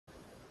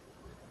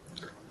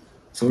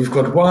So we've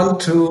got 1,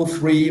 2,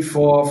 3,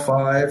 4,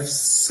 5,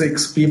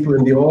 6 people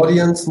in the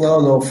audience now.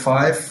 No,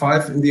 five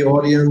in the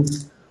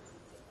audience.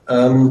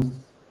 Angelica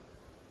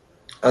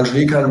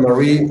and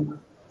Marie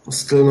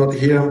still not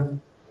here.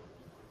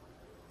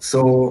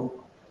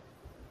 So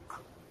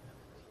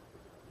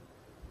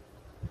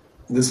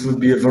this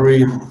would be a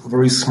very,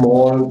 very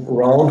small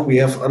round. We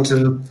have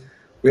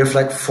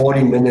like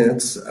 40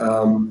 minutes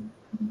to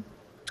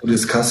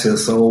discuss here.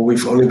 So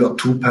we've only got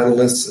 2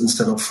 panelists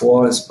instead of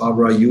 4. It's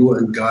Barbara, you,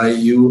 and Guy,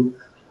 you.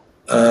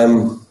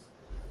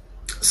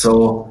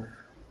 So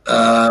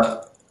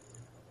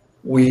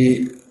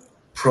we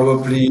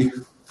probably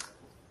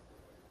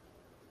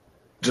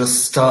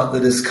just start the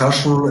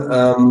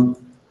discussion.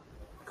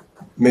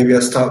 Maybe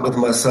I start with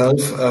myself.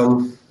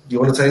 You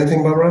want to say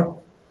anything, Barbara?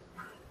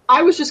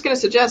 I was just going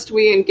to suggest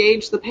we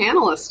engage the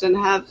panelists and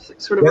have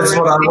sort of. That's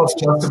what I was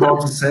just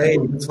about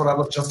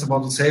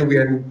to say.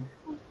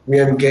 We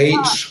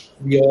engage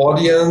the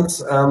audience.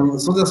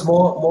 So there's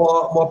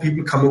more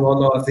people coming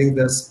on now. I think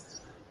there's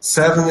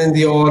 7 in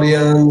the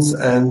audience,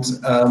 and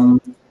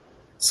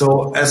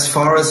so as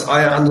far as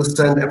I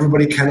understand,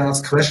 everybody can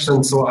ask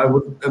questions. So I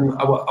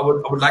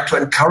would like to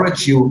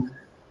encourage you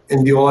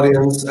in the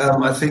audience.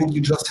 I think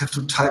you just have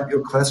to type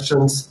your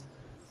questions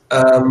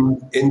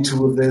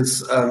into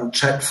this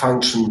chat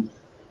function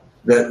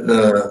that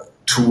the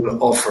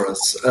tool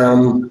offers.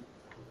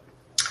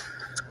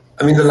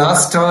 I mean, the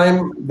last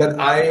time that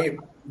I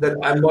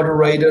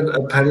moderated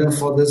a panel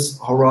for this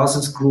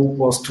Horasis group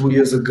was 2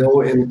 years ago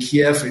in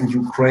Kiev in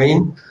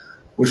Ukraine,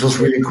 which was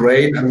really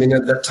great. I mean,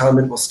 at that time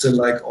it was still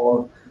like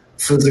all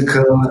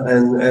physical,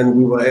 and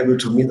we were able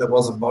to meet. There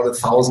was about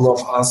 1,000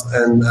 of us,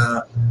 and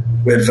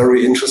we had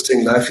very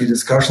interesting, lively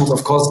discussions.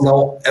 Of course,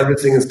 now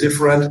everything is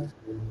different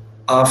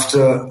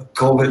after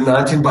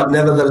COVID-19, but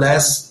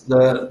nevertheless,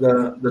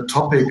 the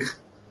topic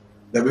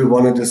that we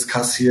want to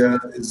discuss here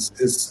is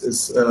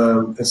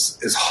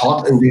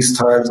hot in these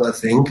times, I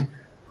think.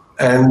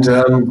 And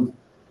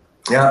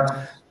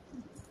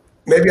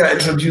maybe I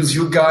introduce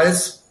you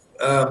guys,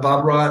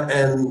 Barbara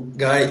and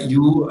Guy,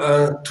 you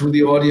to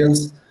the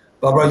audience.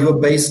 Barbara, you're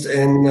based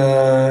in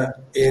the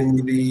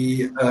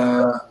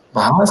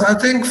Bahamas, I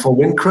think, for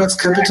Wincrest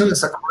Capital. Is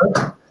that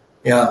correct?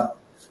 Yeah.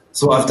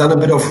 So I've done a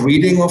bit of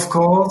reading, of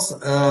course,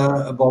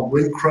 about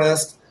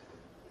Wincrest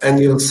and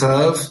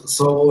yourself.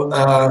 So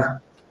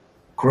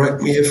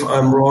correct me if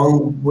I'm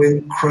wrong.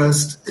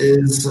 Wincrest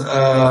is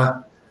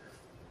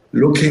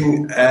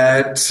looking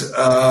at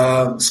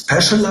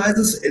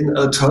specializes in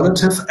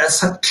alternative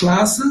asset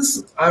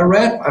classes. I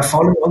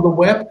found it on the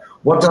web.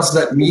 What does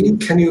that mean?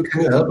 Can you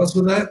help us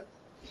with that?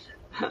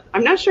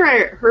 I'm not sure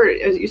I heard.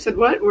 You said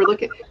what? We're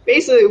looking.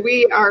 Basically,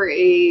 we are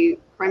a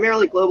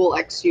primarily global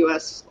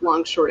ex-US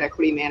long-short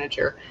equity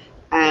manager,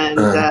 and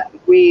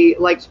we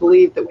like to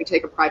believe that we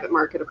take a private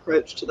market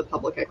approach to the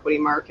public equity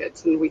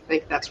markets, and we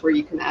think that's where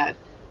you can add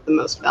the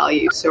most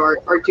value. So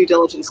our due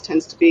diligence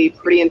tends to be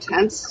pretty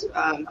intense.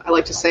 I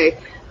like to say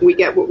we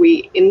get what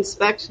we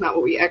inspect, not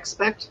what we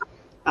expect.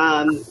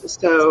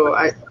 So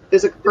I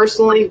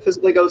physically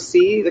go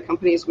see the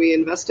companies we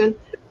invest in.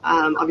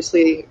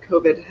 Obviously,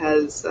 COVID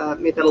has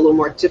made that a little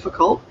more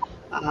difficult.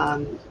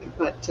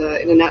 But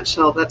in a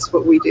nutshell, that's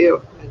what we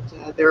do. And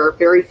there are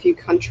very few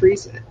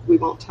countries we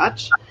won't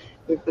touch.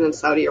 We've been in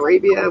Saudi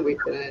Arabia,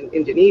 we've been in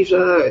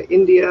Indonesia,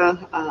 India.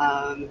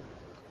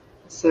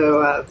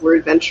 So we're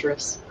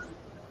adventurous.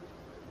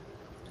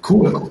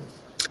 Cool.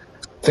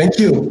 Thank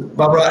you,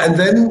 Barbara. And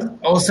then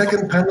our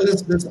second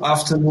panelist this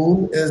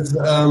afternoon is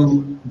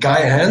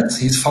Guy Hans.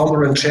 He's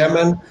founder and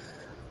chairman,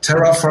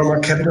 Terra Firma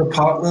Capital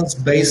Partners,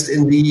 based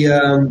in the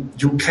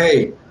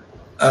UK.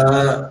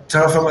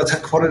 Terra Firma is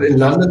headquartered in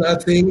London, I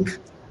think,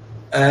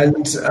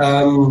 and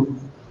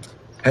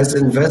has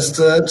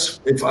invested,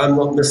 if I'm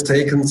not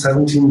mistaken,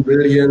 17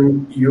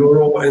 billion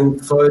euro in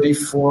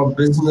 34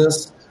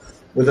 business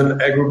with an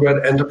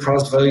aggregate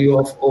enterprise value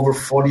of over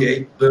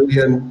 48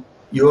 billion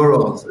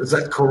euros. Is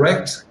that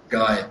correct,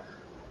 Guy?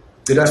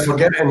 Did I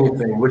forget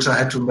anything which I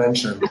had to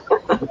mention?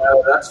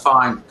 No, that's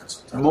fine.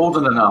 It's more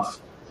than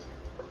enough.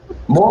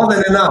 More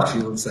than enough,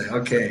 you would say.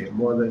 Okay,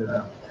 more than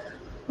enough.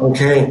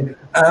 Okay.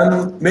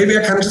 Maybe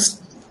I can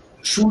just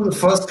shoot the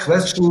first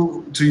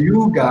question to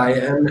you, Guy.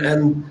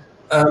 And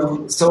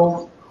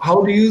so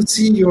how do you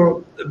see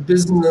your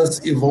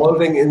business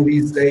evolving in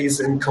these days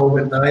in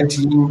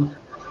COVID-19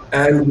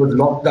 and with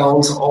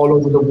lockdowns all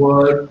over the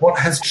world? What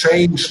has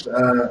changed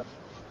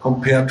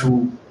compared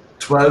to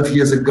 12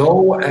 years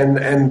ago?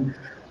 And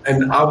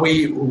are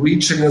we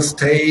reaching a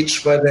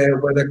stage where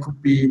there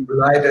could be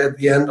light at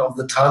the end of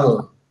the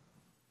tunnel?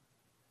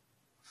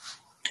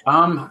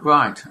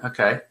 Right.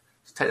 Okay.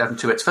 Let's take that in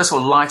 2 bits. First of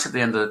all, light at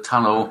the end of the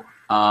tunnel.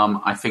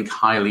 I think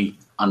highly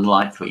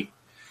unlikely.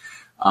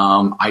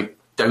 I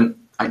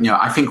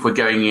think we're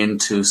going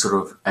into sort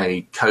of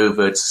a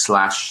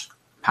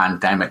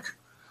COVID/pandemic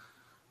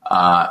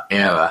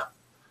era.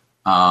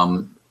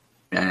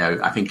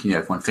 I think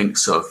if one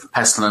thinks of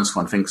pestilence,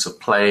 one thinks of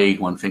plague,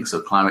 one thinks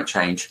of climate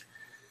change.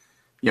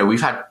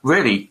 We've had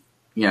really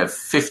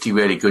 50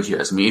 really good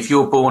years. I mean, if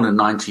you were born in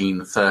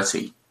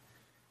 1930,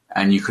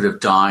 and you could have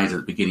died at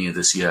the beginning of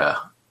this year,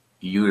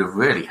 you would have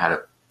really had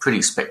a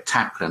pretty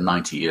spectacular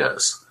 90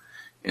 years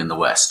in the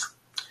West.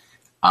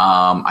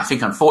 I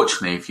think,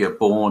 unfortunately, if you're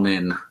born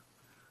in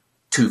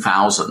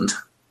 2000,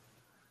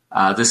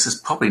 this is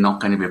probably not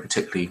going to be a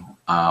particularly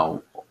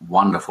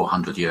wonderful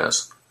 100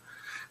 years.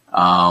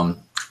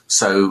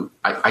 So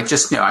I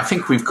just, I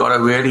think we've got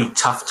a really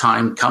tough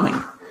time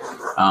coming.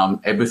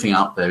 Everything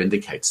out there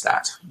indicates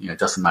that. It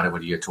doesn't matter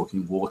whether you're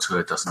talking water,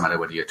 it doesn't matter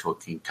whether you're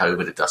talking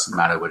COVID, it doesn't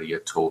matter whether you're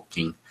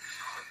talking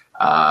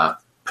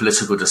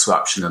political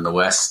disruption in the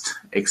West,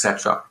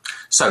 etc.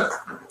 So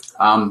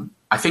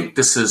I think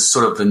this is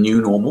sort of the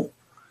new normal.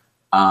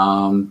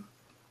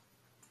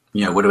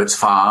 Whether it's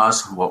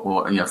fires,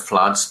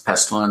 floods,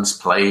 pestilence,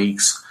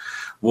 plagues,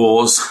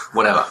 wars,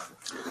 whatever.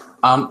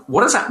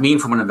 What does that mean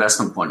from an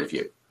investment point of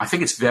view? I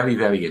think it's very,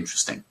 very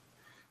interesting.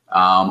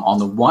 On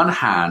the one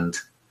hand,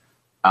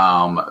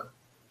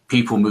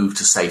 people move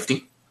to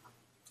safety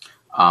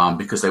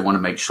because they want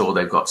to make sure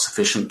they've got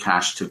sufficient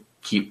cash to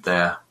keep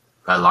their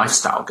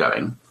lifestyle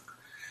going,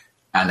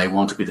 and they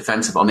want to be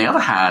defensive. On the other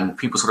hand,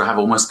 people sort of have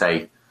almost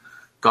a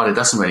God, it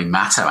doesn't really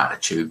matter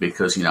attitude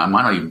because, I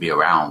might not even be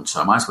around, so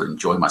I might as well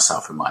enjoy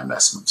myself in my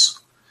investments.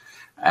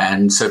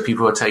 And so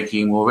people are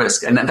taking more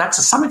risk. And that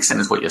to some extent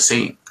is what you're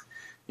seeing.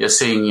 You're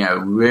seeing,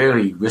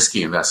 really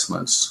risky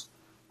investments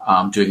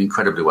doing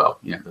incredibly well.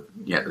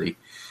 The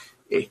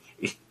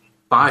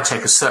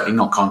biotech has certainly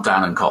not gone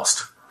down in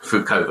cost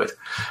through COVID.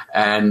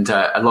 And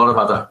a lot of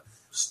other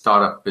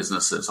startup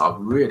businesses are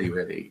really,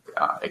 really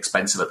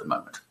expensive at the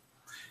moment.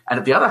 And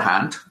at the other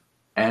hand,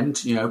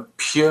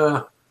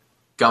 pure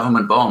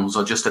government bonds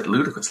are just at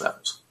ludicrous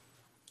levels.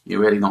 You're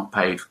really not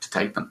paid to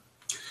take them.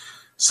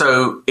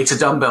 So it's a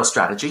dumbbell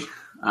strategy.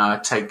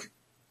 Take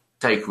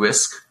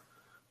risk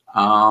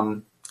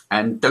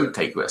and don't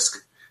take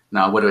risk.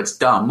 Now, whether it's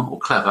dumb or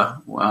clever,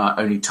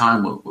 only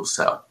time will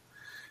tell.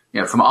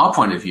 From our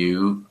point of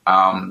view,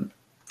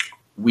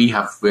 we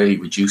have really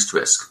reduced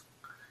risk.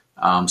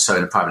 So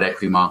in the private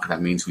equity market,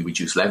 that means we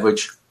reduce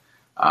leverage.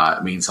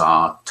 It means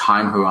our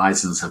time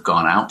horizons have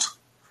gone out.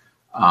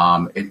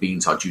 It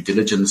means our due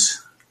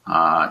diligence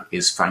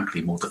is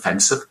frankly more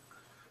defensive.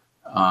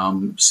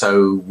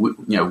 So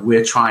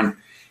we're trying.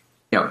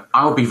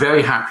 I will be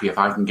very happy if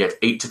I can get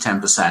 8 to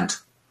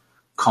 10%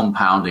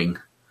 compounding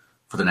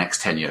for the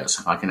next 10 years.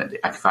 If I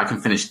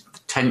can finish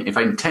if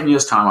in 10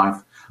 years' time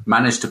I've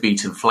managed to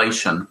beat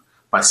inflation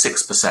by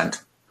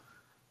 6%,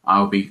 I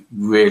will be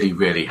really,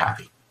 really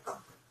happy.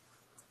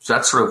 So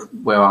that's sort of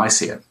where I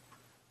see it.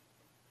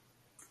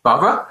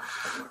 Barbara?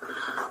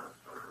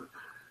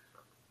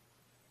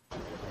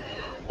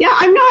 Yeah,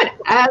 I'm not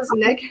as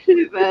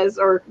negative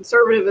or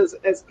conservative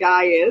as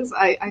Guy is.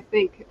 I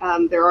think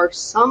there are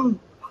some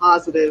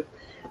positive.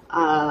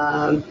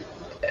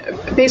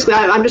 Basically,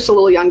 I'm just a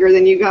little younger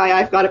than you, Guy.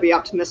 I've got to be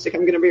optimistic.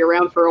 I'm going to be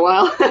around for a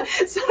while.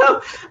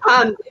 So,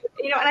 and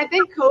I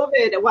think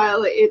COVID,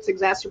 while it's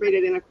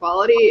exacerbated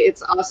inequality,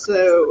 it's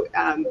also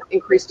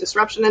increased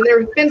disruption. And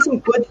there have been some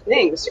good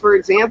things. For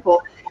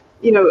example,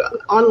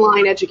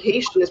 online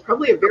education is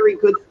probably a very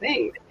good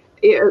thing.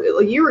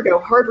 A year ago,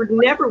 Harvard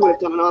never would have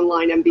done an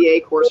online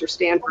MBA course, or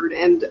Stanford,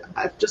 and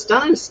I've just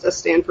done a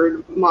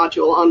Stanford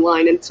module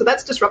online, and so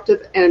that's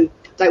disruptive and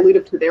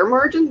dilutive to their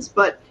margins,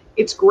 but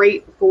it's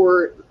great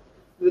for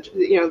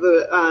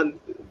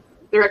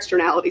their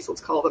externalities,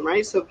 let's call them,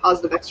 right? So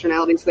positive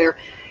externalities there.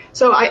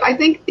 So I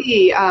think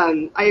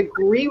I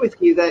agree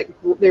with you that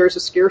there's a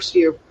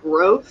scarcity of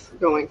growth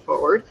going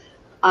forward.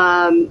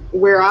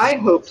 Where I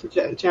hope to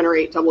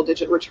generate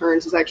double-digit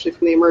returns is actually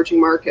from the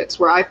emerging markets,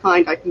 where I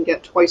find I can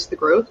get twice the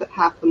growth at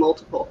half the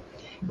multiple.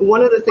 And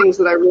one of the things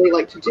that I really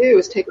like to do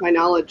is take my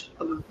knowledge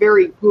of a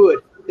very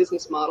good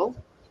business model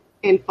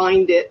and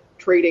find it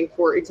trading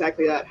for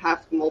exactly that,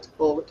 half the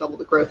multiple with double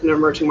the growth in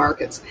emerging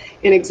markets.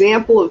 An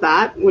example of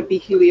that would be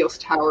Helios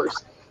Towers,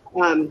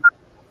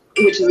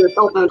 which is a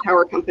cell phone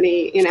tower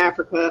company in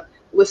Africa,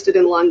 listed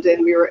in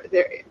London. We were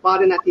there,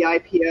 bought in at the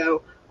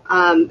IPO.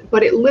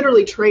 But it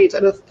literally trades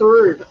at a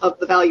third of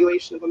the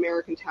valuation of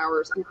American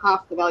Towers and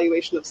half the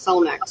valuation of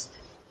Cellnex,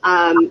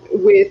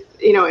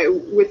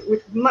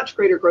 with much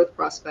greater growth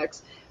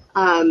prospects.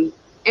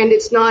 And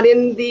it's not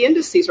in the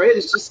indices, right?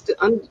 It's just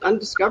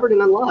undiscovered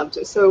and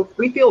unloved. So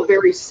we feel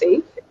very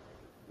safe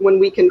when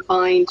we can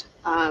find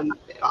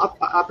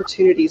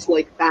opportunities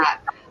like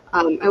that.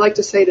 I like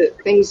to say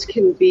that things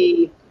can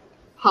be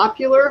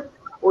popular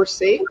or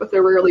safe, but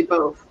they're rarely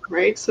both,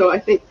 right? So I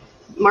think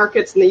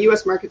markets, and the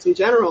U.S. markets in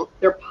general,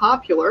 they're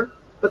popular,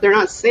 but they're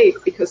not safe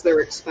because they're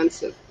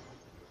expensive.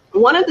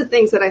 One of the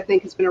things that I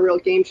think has been a real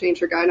game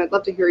changer, Guy, and I'd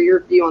love to hear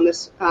your view on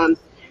this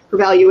for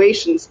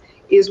valuations,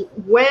 is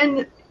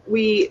when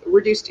we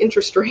reduced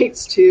interest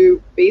rates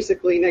to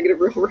basically negative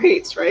real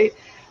rates, right?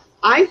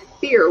 I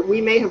fear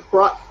we may have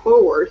brought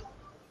forward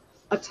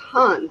a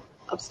ton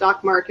of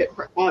stock market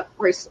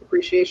price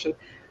appreciation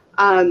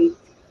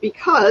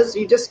because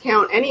you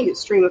discount any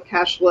stream of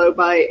cash flow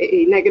by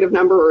a negative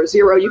number or a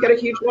zero, you get a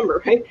huge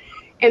number, right?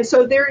 And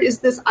so there is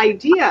this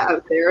idea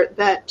out there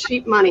that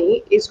cheap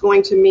money is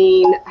going to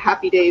mean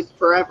happy days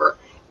forever.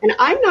 And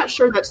I'm not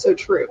sure that's so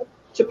true.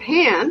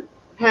 Japan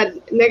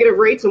had negative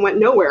rates and went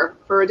nowhere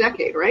for a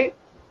decade, right?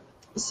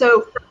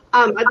 So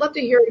I'd love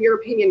to hear your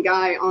opinion,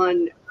 Guy,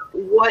 on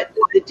what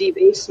the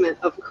debasement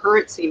of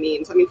currency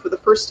means. I mean, for the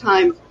first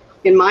time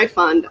in my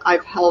fund,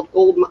 I've held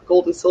gold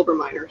and silver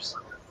miners.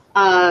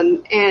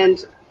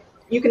 And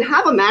you can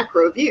have a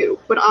macro view,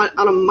 but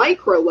on a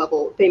micro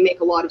level, they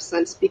make a lot of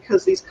sense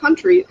because these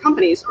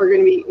companies are going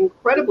to be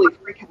incredibly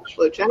free cash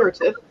flow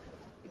generative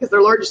because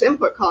their largest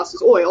input cost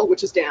is oil,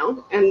 which is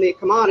down, and the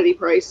commodity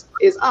price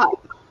is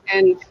up.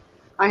 And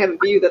I have a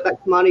view that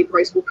commodity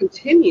price will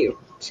continue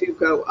to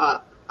go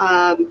up.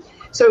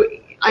 So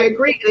I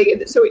agree.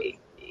 So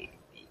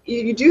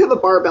you do have a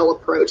barbell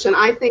approach, and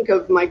I think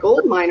of my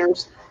gold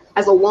miners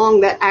as a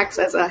long that acts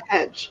as a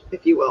hedge,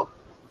 if you will.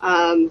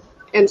 And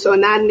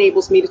that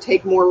enables me to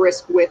take more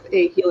risk with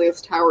a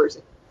Helios Towers,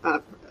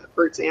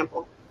 for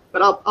example.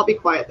 But I'll be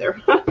quiet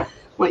there.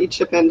 Let you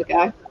chip in,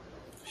 Guy.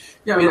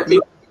 Yeah, I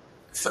mean,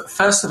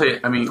 first of it,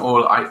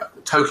 I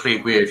totally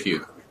agree with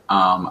you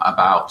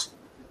about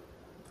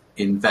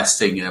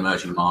investing in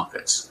emerging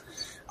markets.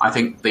 I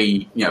think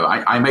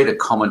I made a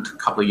comment a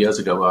couple of years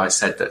ago where I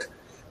said that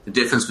the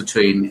difference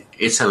between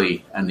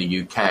Italy and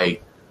the UK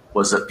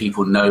was that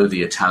people know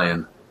the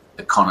Italian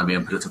economy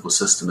and political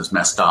system is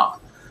messed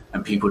up,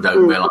 and people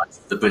don't realize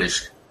the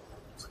British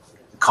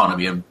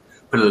economy and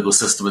political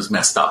system is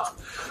messed up.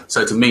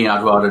 So to me,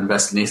 I'd rather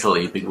invest in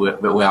Italy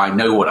where I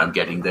know what I'm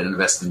getting than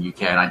invest in the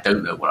UK and I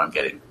don't know what I'm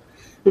getting.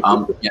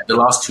 The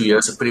last 2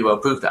 years have pretty well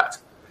proved that.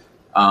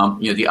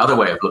 The other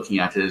way of looking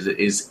at it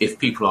is if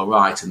people are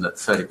right in that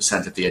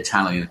 30% of the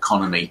Italian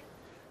economy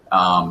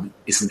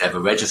isn't ever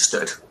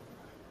registered,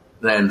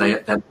 then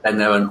they're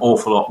an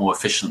awful lot more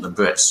efficient than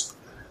Brits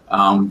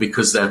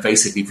because they're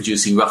basically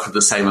producing roughly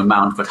the same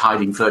amount but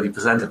hiding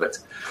 30% of it.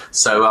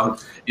 So,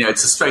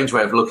 it's a strange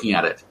way of looking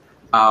at it.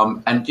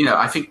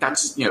 I think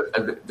that's,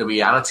 the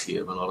reality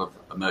of a lot of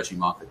emerging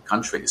market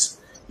countries.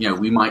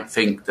 We might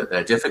think that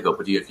they're difficult,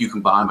 but if you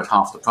can buy them at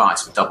half the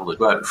price with double the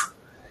growth,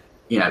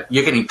 you're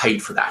getting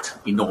paid for that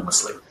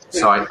enormously.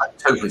 So I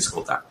totally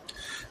support that.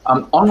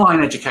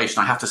 Online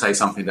education, I have to say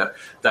something that,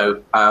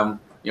 though,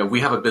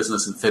 we have a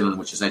business in Finland,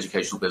 which is an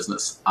educational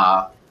business.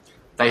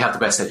 They have the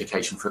best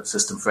education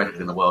system for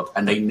anything in the world,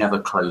 and they never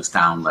closed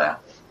down their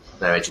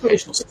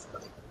educational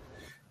system.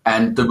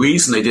 And the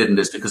reason they didn't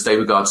is because they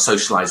regard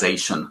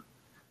socialization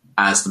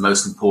as the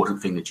most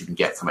important thing that you can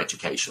get from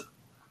education.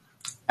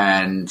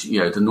 And,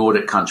 the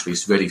Nordic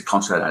countries really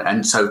concentrate on that.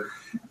 And so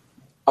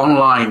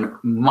online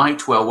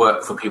might well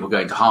work for people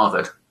going to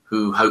Harvard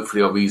who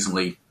hopefully are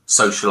reasonably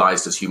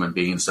socialized as human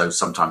beings, though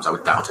sometimes I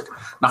would doubt it.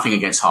 Nothing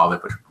against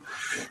Harvard, but,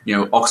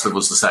 Oxford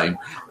was the same.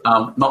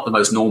 Not the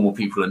most normal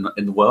people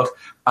in the world.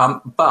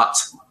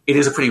 But it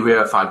is a pretty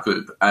rarefied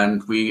group.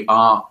 And we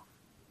are,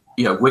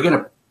 we're going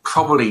to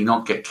probably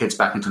not get kids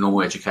back into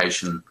normal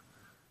education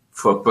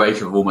for a break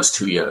of almost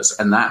 2 years.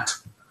 And that,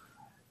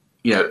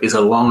 is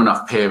a long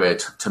enough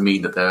period to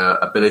mean that their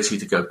ability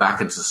to go back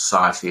into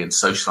society and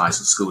socialize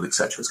at school,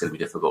 etc., is going to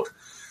be difficult.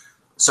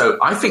 So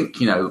I think,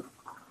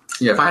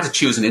 if I had to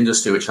choose an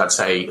industry, which I'd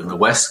say in the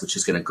West, which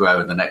is going to grow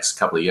in the next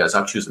couple of years,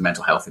 I'd choose the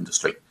mental health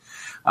industry.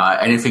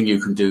 Anything you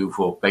can do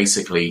for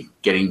basically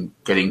getting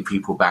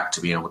people back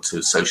to being able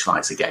to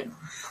socialize again.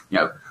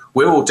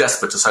 We're all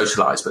desperate to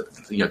socialize, but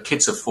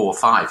kids of 4 or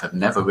 5 have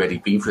never really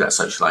been through that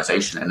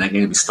socialization, and they're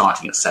going to be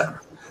starting at 7,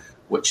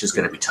 which is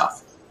going to be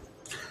tough.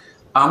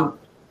 I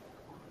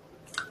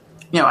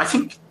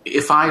think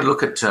if I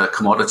look at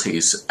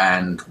commodities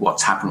and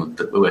what's happened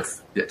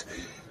with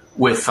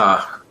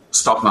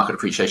stock market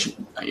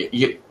appreciation,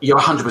 you're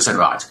 100%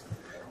 right.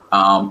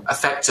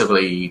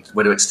 Effectively,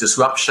 whether it's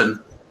disruption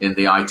in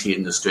the IT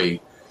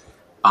industry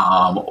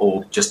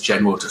or just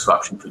general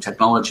disruption through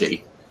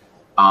technology,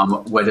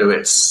 whether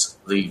it's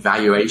the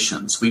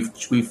valuations,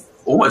 we've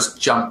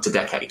almost jumped a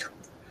decade.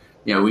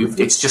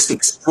 It's just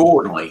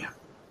extraordinary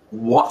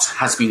what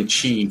has been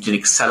achieved in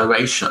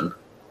acceleration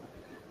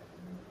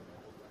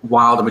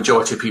while the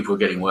majority of people are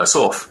getting worse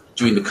off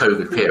during the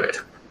COVID period.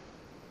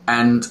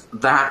 And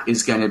that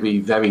is going to be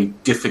very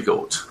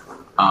difficult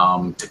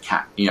to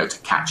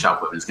catch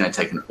up with. It's going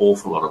to take an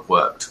awful lot of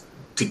work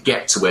to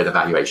get to where the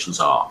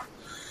valuations are.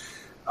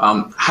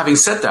 Having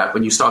said that,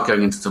 when you start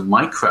going into the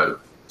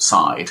micro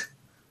side,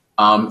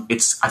 I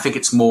think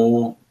it's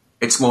more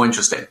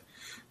interesting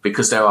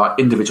because there are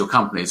individual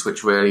companies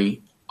which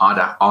really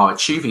either are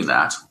achieving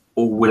that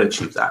or will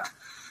achieve that.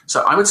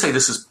 So I would say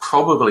this is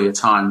probably a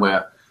time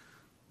where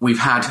we've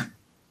had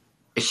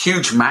a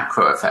huge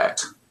macro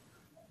effect,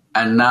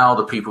 and now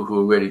the people who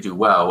will really do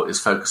well is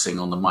focusing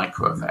on the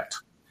micro effect.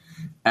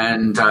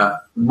 And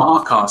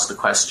Mark asked a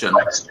question,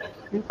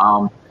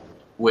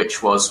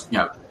 which was,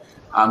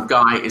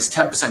 Guy, is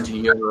 10%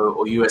 in euro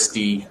or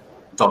USD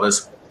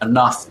dollars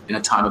enough in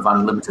a time of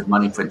unlimited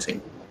money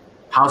printing?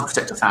 How to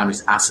protect a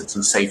family's assets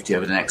and safety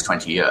over the next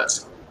 20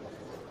 years?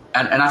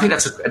 And I think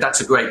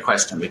that's a great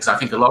question, because I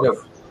think a lot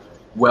of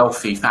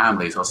wealthy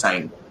families are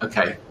saying,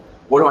 okay,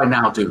 what do I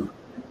now do?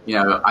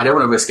 I don't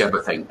want to risk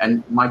everything.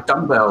 And my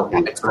dumbbell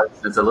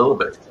explanation is a little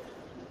bit,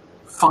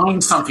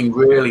 find something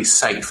really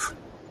safe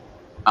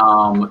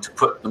to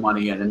put the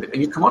money in. And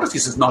your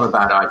commodities is not a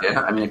bad idea.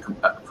 I mean,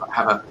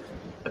 have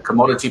a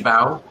commodity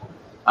barrel.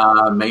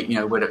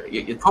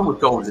 The problem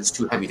with gold is it's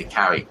too heavy to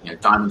carry.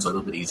 Diamonds are a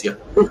little bit easier.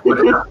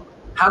 But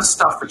have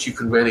stuff that you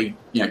can really,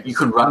 you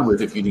can run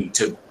with if you need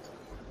to.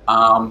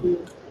 I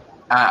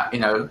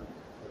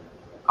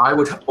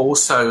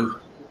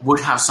would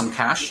have some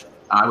cash.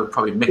 I would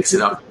probably mix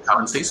it up with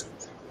currencies,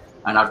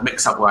 and I'd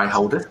mix up where I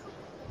hold it.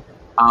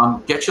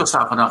 Get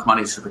yourself enough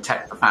money to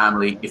protect the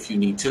family if you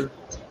need to.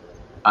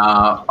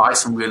 Buy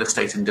some real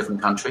estate in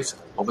different countries.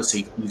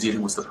 Obviously, New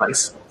Zealand was the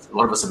place. A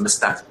lot of us have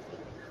missed that.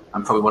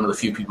 I'm probably one of the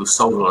few people who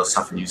sold a lot of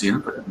stuff in New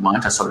Zealand, but never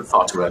mind, I sold it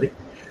far too early.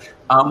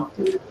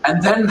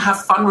 And then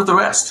have fun with the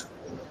rest.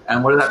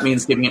 And whether that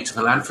means giving it to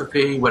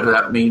philanthropy, whether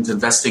that means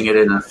investing it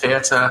in a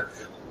theatre,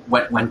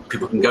 when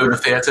people can go to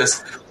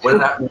theatres, whether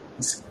that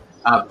means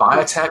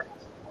biotech,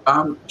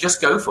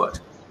 just go for it.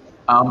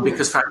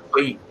 Because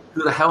frankly,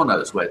 who the hell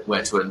knows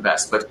where to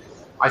invest? But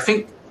I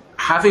think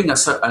having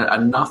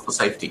enough for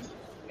safety,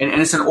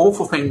 and it's an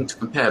awful thing to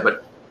compare,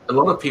 but a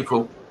lot of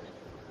people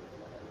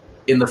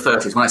in the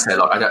 30s, when I say a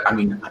lot, I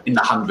mean in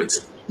the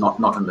hundreds, not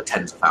in the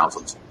tens of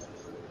thousands,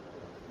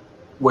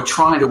 were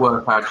trying to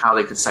work out how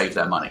they could save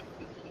their money.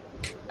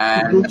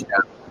 And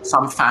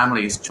some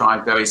families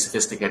tried very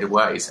sophisticated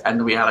ways, and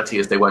the reality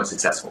is they weren't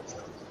successful.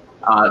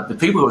 The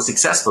people who were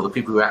successful, the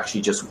people who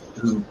actually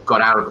who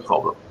got out of the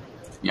problem,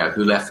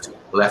 who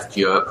left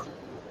Europe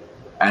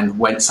and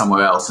went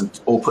somewhere else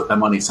or put their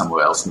money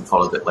somewhere else and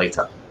followed it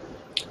later.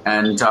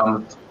 And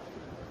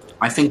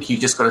I think you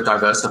just got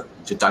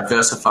to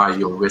diversify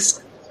your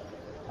risk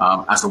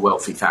as a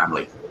wealthy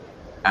family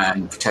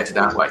and protect it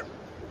that way.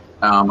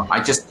 I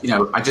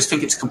just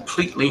think it's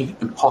completely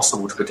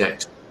impossible to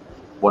predict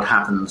what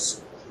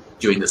happens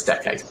during this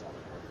decade,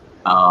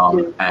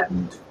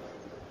 and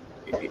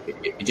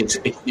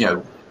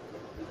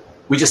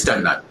we just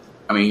don't know.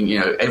 I mean,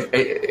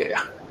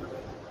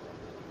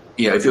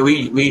 if you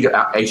read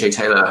A.J.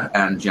 Taylor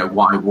and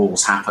why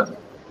wars happen,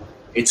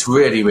 it's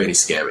really, really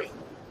scary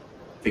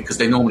because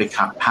they normally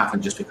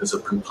happen just because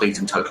of complete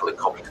and total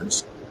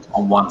incompetence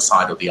on one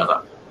side or the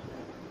other.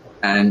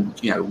 And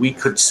we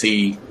could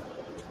see,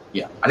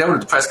 I don't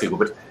want to depress people,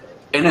 but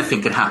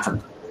anything could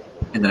happen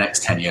in the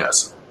next 10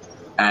 years.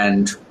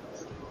 And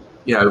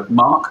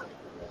Mark,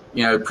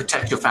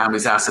 protect your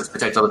family's assets,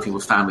 protect other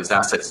people's family's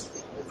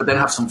assets, but then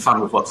have some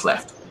fun with what's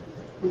left,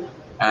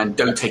 and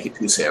don't take it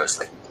too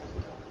seriously.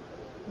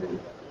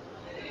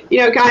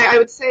 Guy, I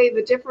would say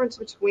the difference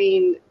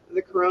between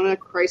the Corona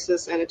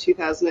crisis and a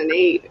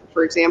 2008,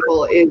 for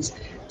example, is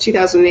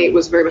 2008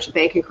 was very much a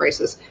banking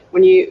crisis.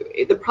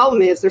 The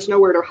problem is there's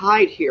nowhere to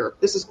hide here.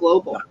 This is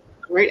global,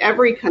 right?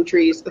 Every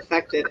country is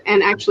affected,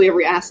 and actually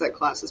every asset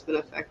class has been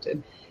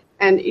affected.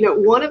 And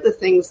one of the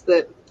things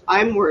that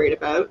I'm worried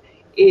about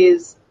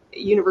is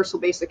universal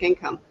basic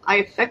income. I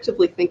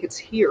effectively think it's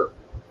here.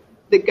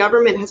 The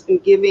government has been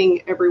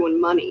giving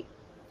everyone money.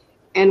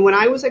 And when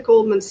I was at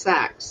Goldman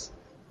Sachs,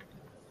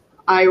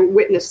 I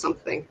witnessed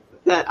something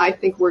that I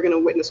think we're going to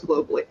witness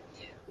globally.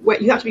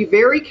 You have to be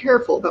very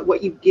careful about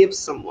what you give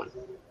someone.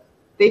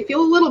 They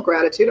feel a little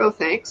gratitude, oh,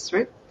 thanks,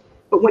 right?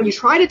 But when you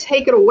try to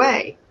take it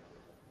away,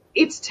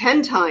 it's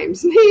 10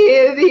 times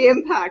the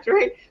impact,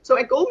 right? So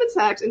at Goldman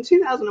Sachs in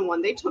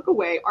 2001, they took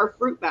away our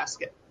fruit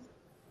basket.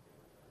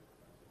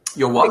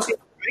 Your what?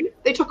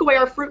 They took away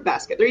our fruit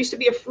basket. There used to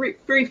be a free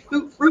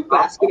fruit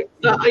basket.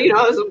 I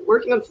was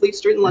working on Fleet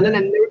Street in London,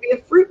 and there would be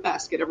a fruit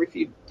basket every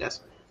few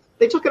desks.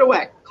 They took it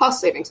away. Cost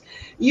savings.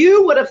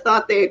 You would have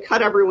thought they had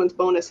cut everyone's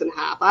bonus in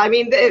half. I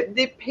mean,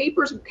 the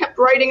papers kept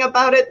writing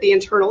about it, the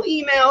internal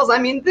emails. I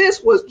mean,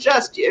 this was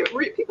just,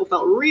 people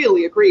felt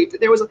really aggrieved.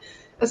 There was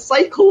a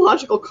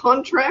psychological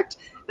contract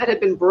that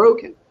had been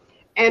broken.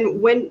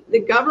 And when the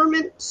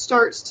government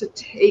starts to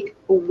take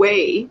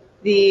away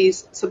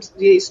these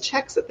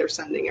checks that they're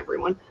sending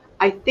everyone,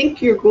 I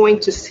think you're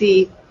going to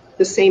see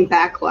the same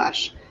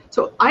backlash.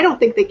 So I don't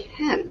think they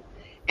can.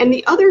 And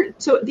the other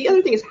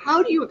thing is,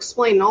 how do you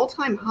explain an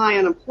all-time high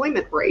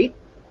unemployment rate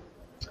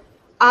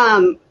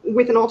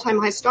with an all-time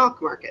high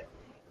stock market?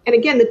 And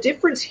again, the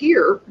difference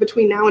here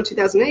between now and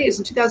 2008 is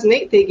in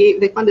 2008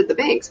 they funded the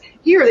banks.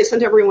 Here they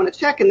sent everyone a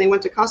check and they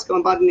went to Costco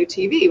and bought a new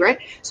TV, right?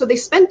 So they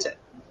spent it,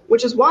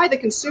 which is why the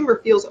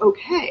consumer feels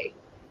okay.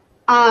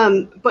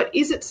 But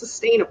is it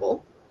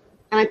sustainable?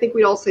 And I think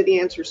we'd all say the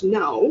answer is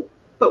no.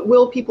 But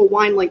will people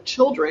whine like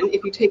children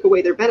if you take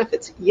away their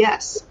benefits?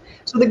 Yes.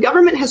 So the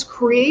government has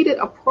created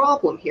a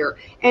problem here.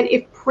 And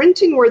if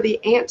printing were the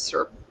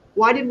answer,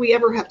 why did we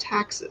ever have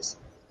taxes?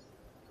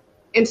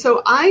 And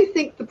so I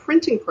think the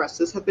printing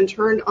presses have been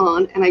turned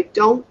on, and I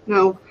don't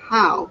know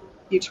how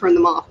you turn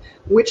them off,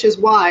 which is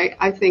why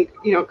I think,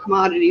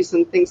 commodities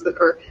and things that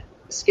are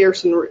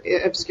scarce and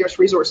of scarce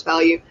resource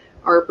value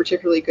are a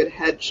particularly good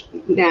hedge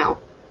now.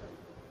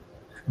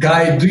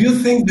 Guy, do you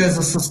think there's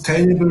a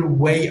sustainable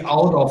way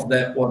out of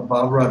that, what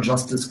Barbara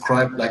just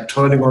described, like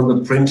turning on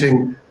the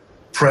printing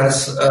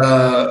press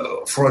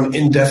for an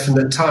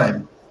indefinite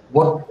time?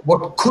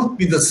 What could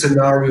be the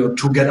scenario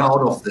to get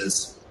out of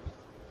this?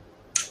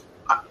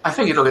 I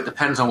think it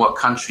depends on what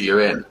country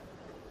you're in.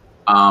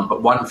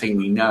 But one thing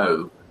we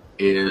know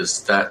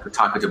is that the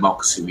type of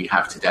democracy we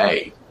have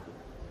today,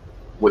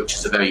 which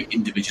is a very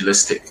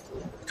individualistic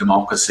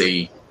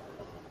democracy,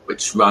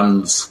 which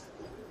runs,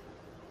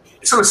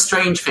 it's sort of a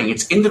strange thing.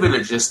 It's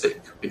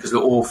individualistic because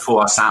we're all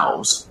for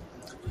ourselves,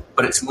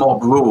 but it's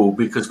mob rule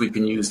because we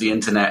can use the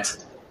internet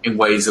in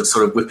ways of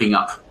sort of whipping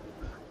up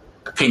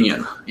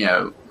opinion.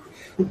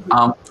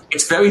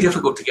 It's very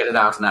difficult to get it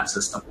out in that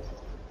system.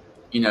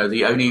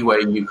 The only way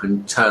you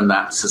can turn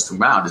that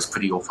system around is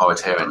pretty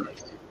authoritarian.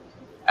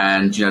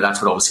 And,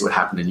 that's what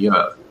happened in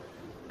Europe.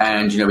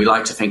 And, we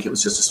like to think it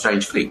was just a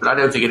strange fleet, but I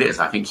don't think it is.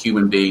 I think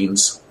human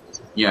beings,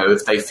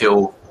 if they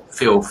feel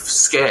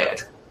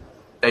scared,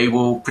 they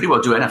will pretty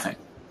well do anything.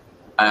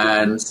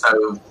 And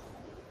so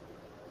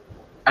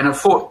an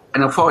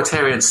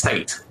authoritarian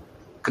state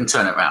can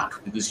turn it around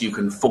because you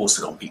can force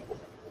it on people.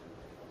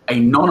 A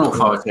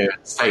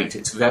non-authoritarian state,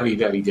 it's very,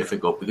 very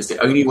difficult because the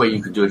only way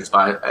you can do it is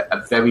by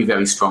a very,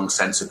 very strong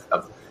sense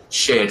of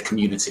shared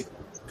community.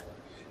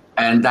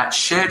 And that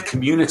shared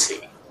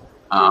community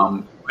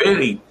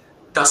really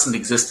doesn't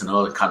exist in a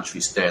lot of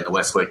countries today in the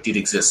West where it did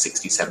exist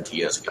 60, 70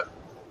 years ago.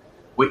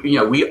 We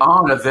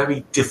are in a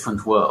very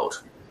different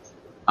world.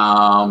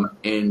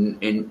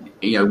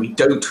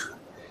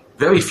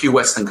 Very few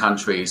Western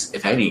countries,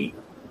 if any,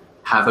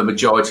 have a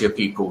majority of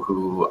people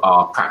who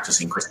are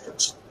practicing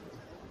Christians.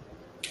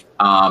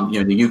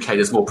 In the UK,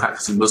 there's more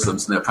practicing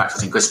Muslims than there are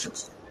practicing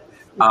Christians.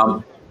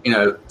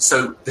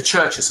 So the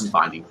church isn't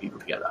binding people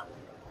together.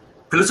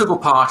 Political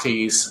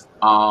parties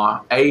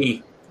are,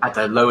 at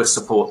their lowest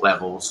support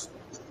levels,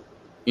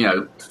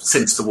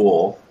 since the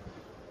war,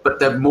 but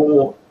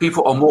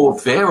people are more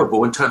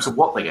variable in terms of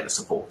what they get to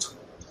support.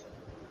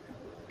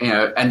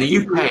 And the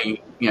UK,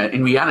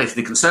 in reality,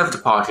 the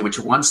Conservative Party, which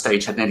at one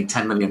stage had nearly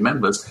 10 million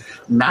members,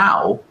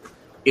 now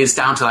is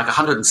down to like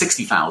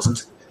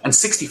 160,000, and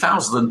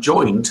 60,000 of them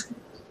joined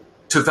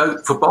to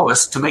vote for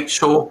Boris to make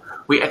sure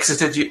we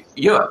exited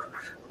Europe.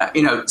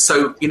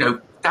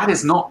 That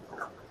is not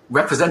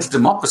representative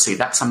democracy.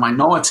 That's a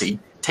minority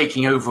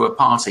taking over a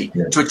party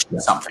to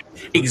achieve something.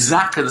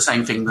 Exactly the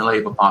same thing in the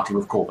Labour Party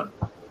with Corbyn.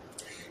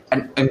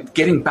 And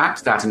getting back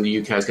to that in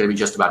the UK is going to be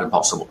just about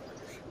impossible.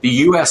 The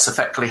US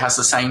effectively has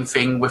the same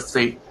thing with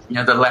the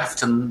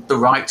left and the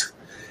right,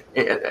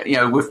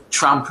 with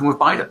Trump and with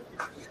Biden.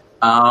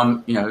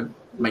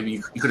 Maybe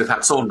you could have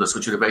had Saunders,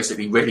 which would have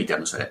basically really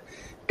demonstrated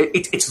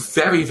it. It's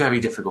very, very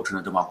difficult in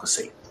a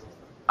democracy.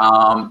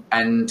 I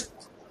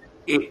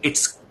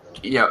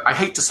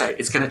hate to say it,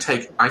 it's going to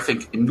take, I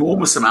think,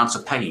 enormous amounts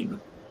of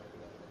pain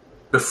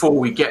before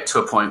we get to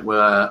a point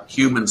where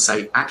humans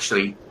say,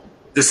 actually,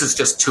 this is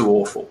just too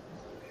awful.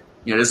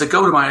 There's a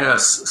Golda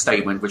Meir's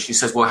statement which she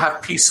says, we'll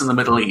have peace in the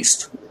Middle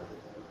East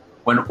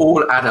when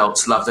all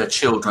adults love their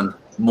children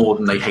more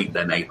than they hate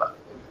their neighbor.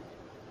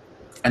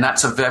 And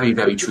that's a very,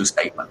 very true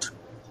statement.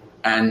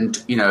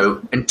 And,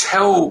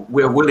 until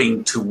we're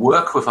willing to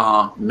work with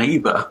our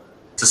neighbor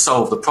to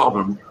solve the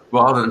problem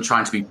rather than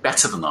trying to be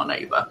better than our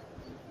neighbor,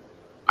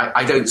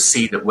 I don't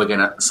see that we're going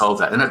to solve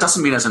that. And it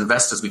doesn't mean as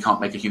investors we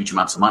can't make a huge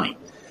amount of money.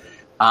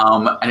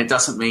 And it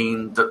doesn't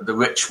mean that the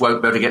rich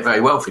won't be able to get very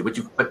wealthy, but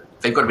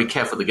they've got to be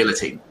careful of the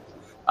guillotine,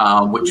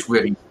 which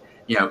really,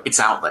 it's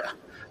out there.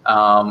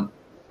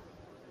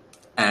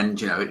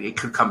 It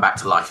could come back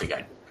to life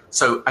again.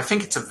 So I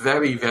think it's a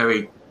very,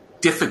 very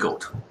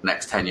difficult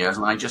next 10 years.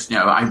 And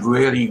I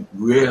really,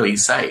 really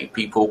say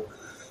people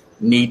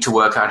need to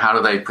work out how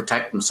do they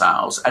protect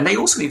themselves. And they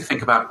also need to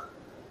think about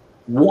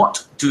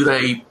what do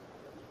they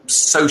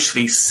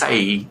socially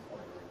say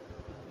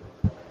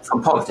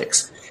from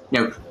politics.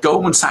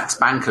 Goldman Sachs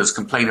bankers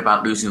complain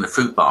about losing the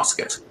fruit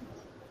basket,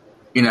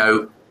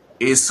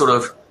 is sort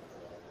of,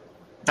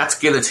 that's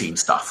guillotine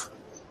stuff.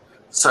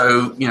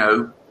 So,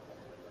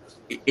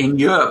 in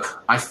Europe,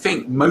 I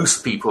think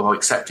most people who are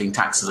accepting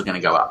taxes are going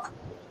to go up.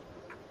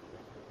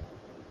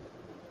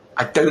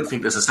 I don't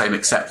think there's the same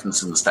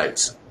acceptance in the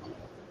States.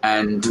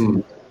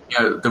 And,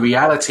 the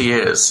reality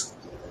is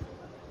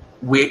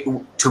we're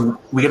going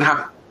to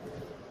have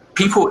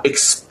people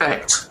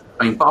expect,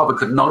 Barbara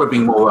could not have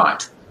been more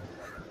right.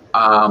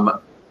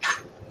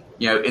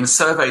 In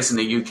surveys in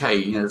the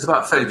UK, there's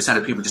about 30%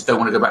 of people just don't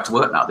want to go back to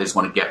work now. They just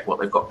want to get what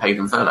they've got paid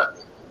in furlough.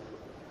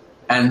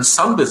 And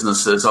some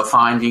businesses are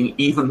finding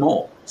even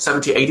more,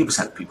 70,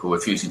 80% of people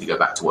refusing to go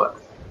back to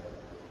work.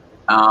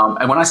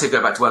 And when I say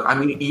go back to work, I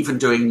mean even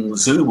doing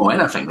Zoom or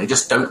anything. They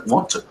just don't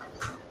want to.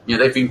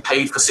 They've been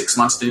paid for 6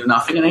 months to do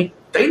nothing, and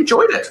they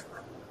enjoyed it.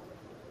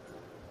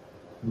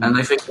 And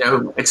they think,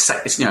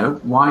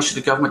 why should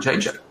the government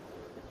change it?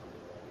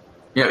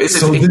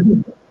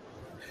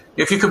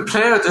 If you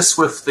compare this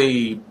with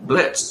the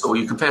Blitz, or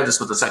you compare this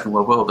with the Second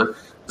World War,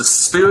 the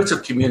spirit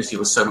of community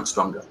was so much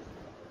stronger.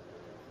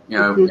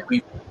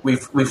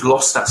 We've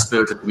lost that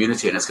spirit of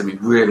community, and it's going to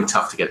be really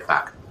tough to get it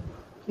back.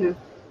 Yeah.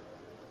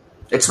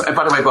 And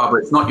by the way,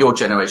 Barbara, it's not your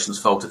generation's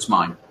fault; it's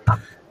mine.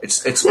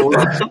 It's all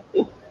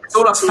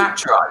us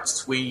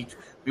factorized. We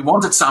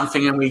wanted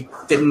something, and we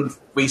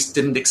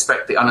didn't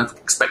expect the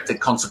unexpected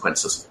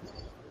consequences.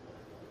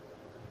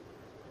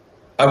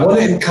 I want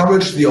to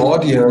encourage the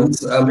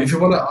audience. If you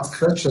want to ask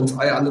questions,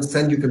 I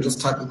understand you can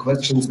just type the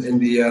questions in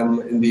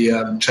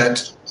the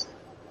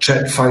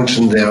chat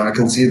function there. I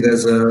can see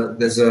there's a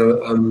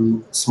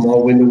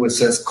small window which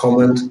says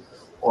comment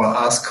or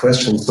ask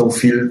questions. So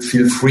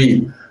feel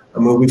free. I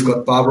mean, we've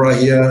got Barbara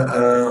here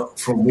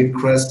from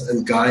Wincrest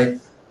and Guy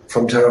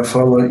from Terra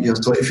Firma.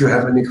 So if you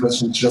have any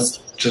questions,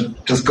 just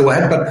go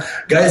ahead. But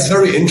Guy, it's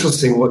very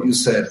interesting what you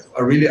said.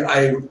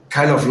 I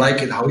kind of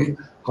like it how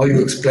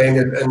you explain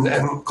it, and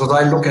because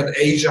I look at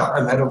Asia,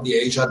 I'm head of the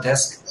Asia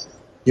desk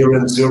here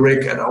in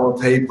Zurich at our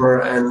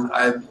paper, and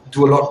I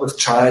do a lot with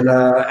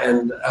China,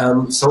 and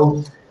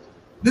so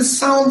this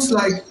sounds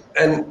like,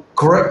 and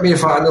correct me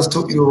if I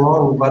understood you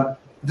wrong, but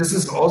this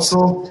is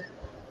also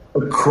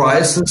a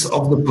crisis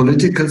of the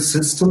political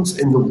systems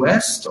in the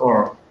West,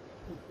 or?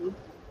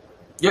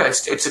 Yeah,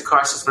 it's a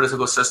crisis of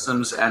political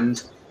systems,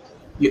 and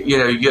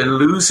you're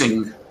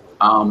losing.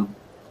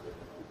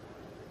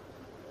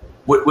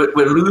 We're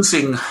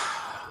losing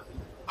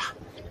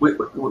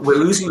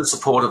the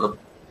support of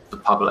the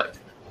public,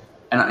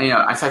 and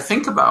if I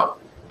think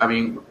about,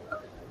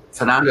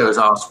 Fernando has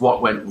asked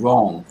what went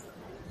wrong.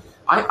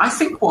 I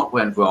think what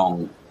went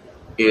wrong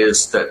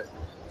is that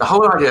the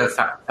whole idea of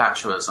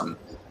Thatcherism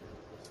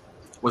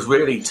was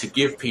really to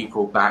give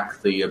people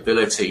back the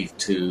ability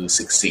to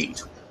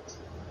succeed,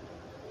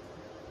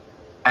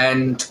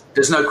 and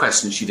there's no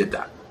question she did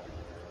that,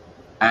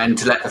 and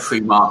to let the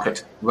free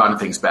market run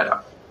things better.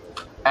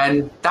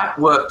 And that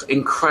worked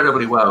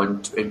incredibly well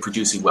in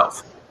producing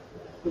wealth.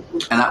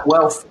 And that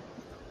wealth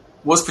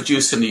was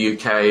produced in the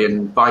UK,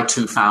 and by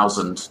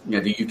 2000,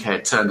 the UK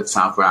had turned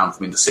itself around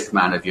from being the sick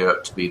man of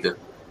Europe to be the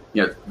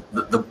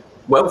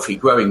wealthy,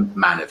 growing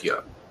man of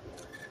Europe.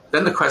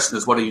 Then the question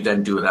is, what do you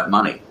then do with that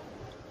money?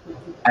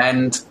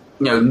 And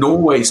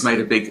Norway's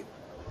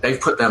they've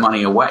put their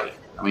money away.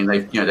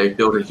 They've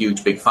built a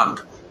huge big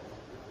fund.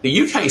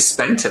 The UK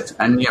spent it,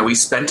 and we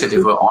spent it,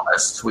 if we're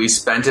honest. We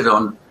spent it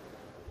on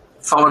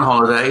foreign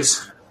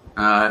holidays,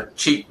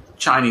 cheap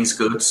Chinese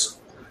goods,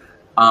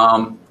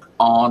 on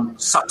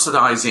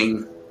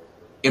subsidizing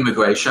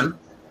immigration,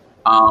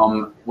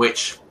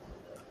 which,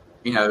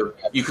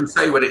 you can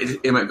say what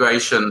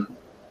immigration,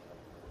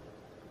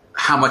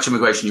 how much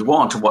immigration you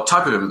want and what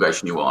type of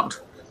immigration you want.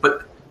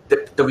 But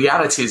the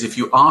reality is, if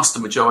you ask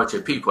the majority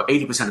of people,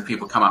 80% of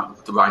people come up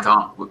with the right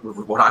answer,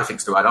 with what I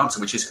think is the right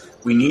answer, which is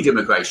we need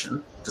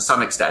immigration to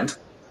some extent,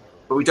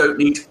 but we don't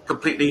need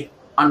completely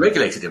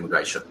unregulated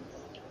immigration.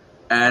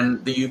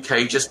 And the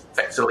UK just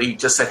effectively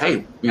said,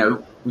 hey,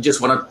 we just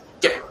want to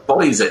get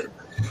bodies in,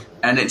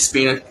 and it's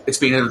been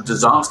a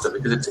disaster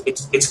because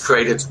it's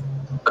created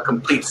a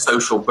complete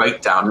social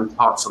breakdown in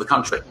parts of the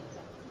country,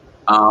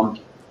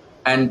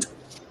 and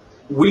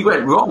we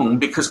went wrong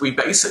because we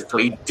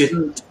basically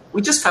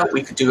we just felt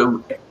we could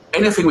do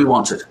anything we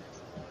wanted.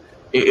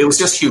 It was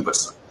just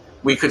hubris.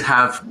 We could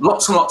have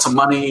lots and lots of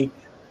money.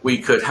 We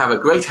could have a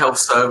great health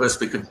service.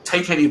 We could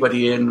take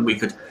anybody in. We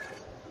could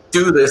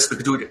do this, we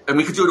could do it, and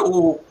we could do it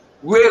all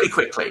really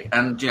quickly.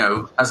 And,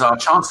 as our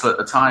chancellor at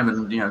the time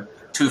in,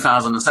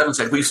 2007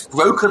 said, we've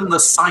broken the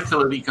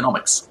cycle of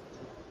economics.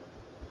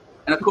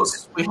 And of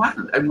course, we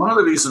hadn't. And one of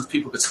the reasons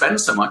people could spend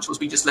so much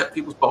was we just let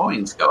people's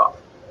borrowings go up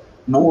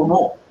more and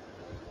more.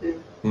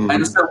 Mm-hmm.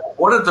 And so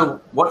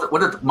what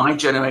did my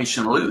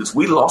generation lose?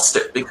 We lost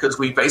it because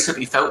we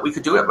basically felt we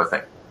could do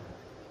everything.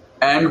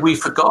 And we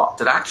forgot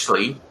that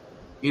actually,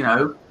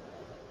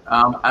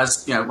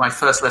 my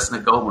first lesson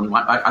at Goldman,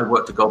 I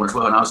worked at Goldman as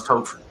well, and I was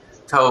told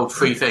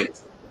three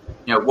things.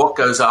 What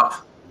goes up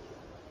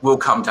will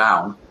come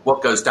down.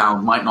 What goes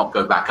down might not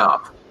go back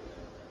up.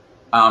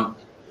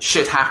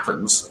 Shit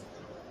happens,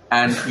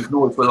 and you can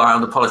always rely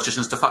on the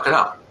politicians to fuck it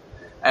up.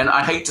 And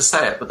I hate to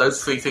say it, but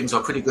those three things are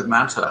a pretty good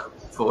mantra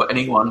for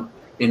anyone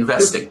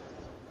investing.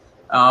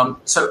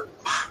 So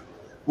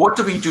what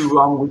did we do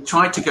wrong? We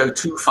tried to go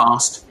too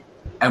fast,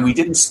 and we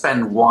didn't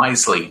spend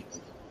wisely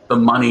the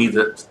money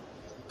that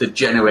the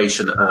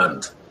generation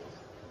earned.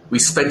 We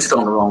spent it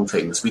on the wrong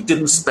things. We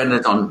didn't spend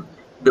it on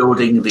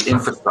building the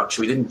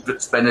infrastructure. We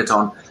didn't spend it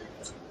on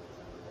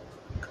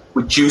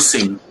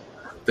reducing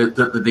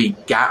the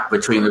gap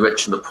between the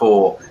rich and the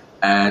poor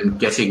and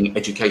getting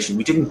education.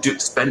 We didn't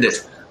spend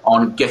it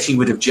on getting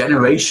rid of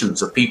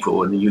generations of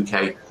people in the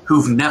UK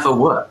who've never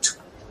worked.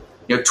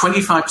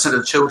 25% of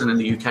the children in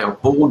the UK are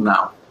born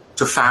now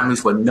to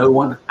families where no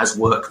one has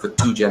worked for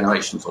 2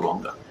 generations or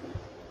longer.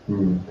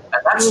 And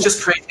that's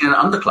just creating an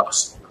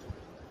underclass.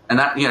 And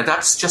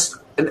that's just,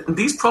 and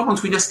these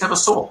problems we just never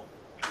saw.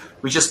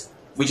 We just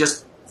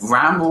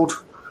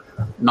rambled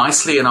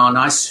nicely in our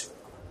nice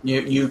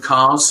new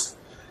cars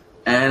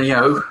and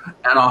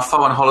our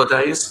foreign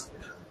holidays,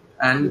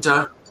 and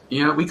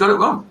we got it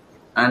wrong.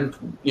 And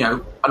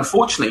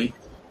unfortunately,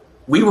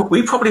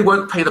 we probably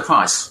won't pay the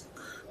price.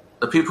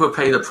 The people who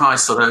pay the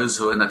price are those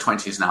who are in their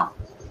 20s now.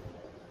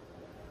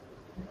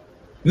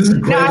 This is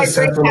great. I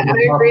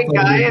agree,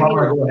 Guy. Go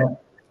ahead.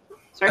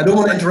 Sorry? I don't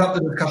want to interrupt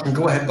the discussion.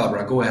 Go ahead,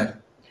 Barbara. Go ahead.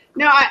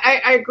 No,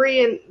 I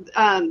agree.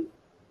 And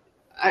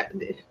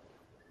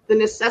the the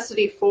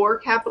necessity for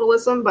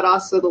capitalism, but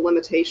also the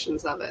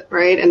limitations of it,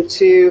 right? And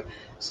to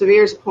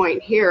Saveer's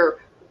point here,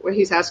 where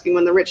he's asking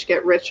when the rich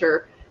get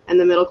richer and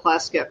the middle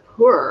class get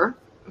poorer,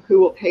 who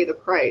will pay the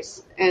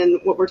price? And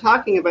what we're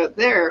talking about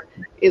there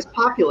is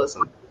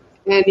populism.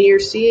 And you're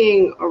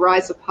seeing a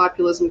rise of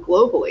populism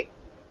globally,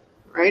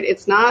 right?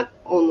 It's not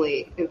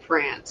only in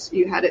France.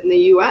 You had it in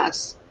the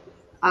U.S.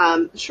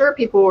 Sure,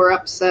 people were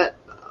upset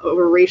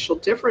over racial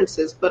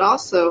differences, but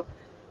also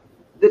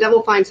the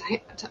devil finds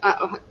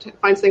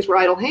things where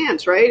idle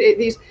hands, right?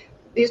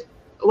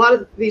 A lot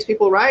of these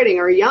people rioting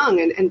are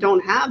young and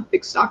don't have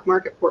big stock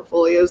market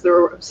portfolios.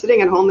 They're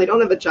sitting at home. They don't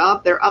have a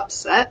job. They're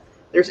upset.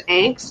 There's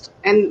angst,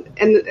 and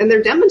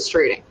they're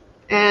demonstrating.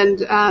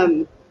 And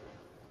I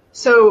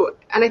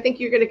think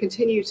you're going to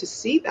continue to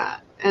see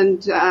that.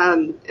 And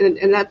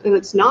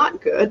it's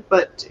not good,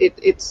 but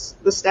it's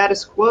the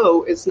status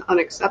quo is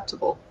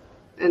unacceptable.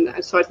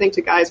 And so I think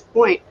to Guy's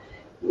point,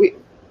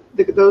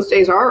 those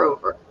days are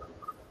over.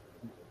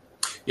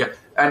 Yeah,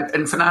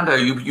 and Fernando,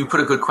 you put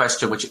a good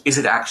question, which is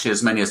it actually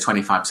as many as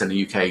 25% of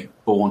the UK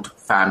born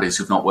families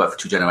who've not worked for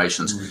 2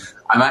 generations? Mm-hmm.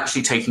 I'm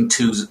actually taking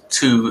two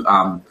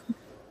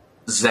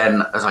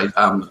Zen, as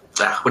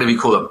whatever you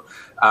call them,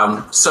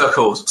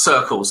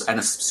 circles, and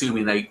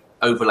assuming they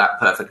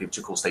overlap perfectly, which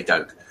of course they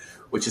don't,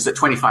 which is that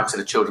 25%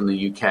 of children in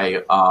the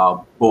UK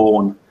are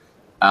born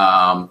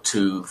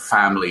to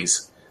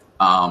families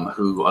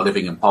who are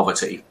living in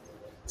poverty.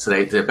 So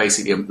they're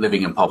basically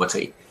living in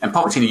poverty. And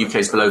poverty in the UK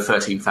is below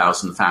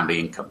 13,000 family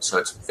income, so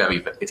it's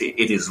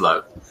it is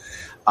low.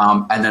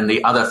 And then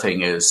the other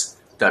thing is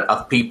that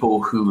of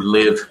people who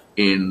live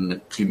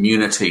in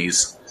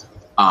communities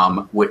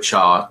which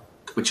are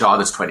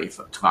this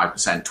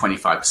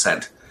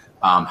 25%,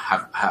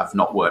 have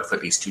not worked for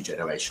at least 2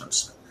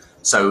 generations.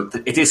 So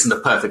it isn't a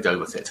perfect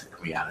overfit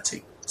in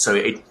reality. So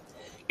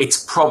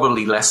it's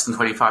probably less than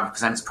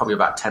 25%. It's probably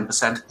about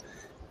 10%.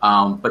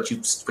 But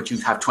you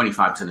have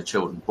 25% of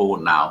children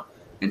born now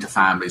into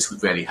families who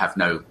really have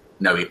no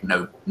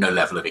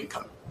level of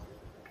income,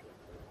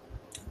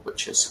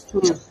 which is.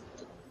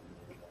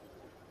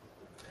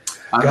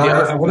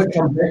 I want to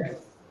come back.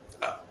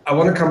 I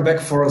want to come back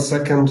for a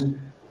second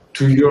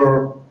to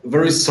your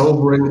very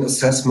sobering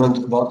assessment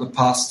about the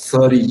past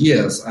 30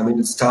 years. I mean,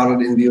 it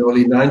started in the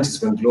early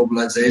 90s when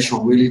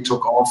globalization really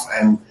took off,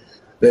 and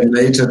then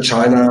later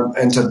China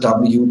entered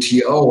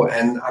WTO.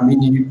 And I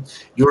mean,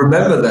 you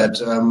remember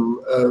that.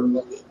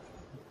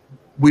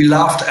 We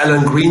loved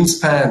Alan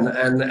Greenspan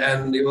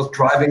and he was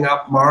driving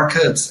up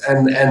markets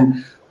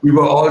and we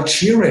were all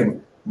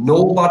cheering.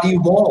 Nobody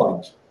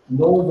warned.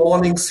 No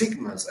warning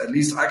signals. At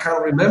least I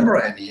can't remember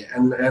any.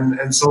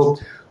 And so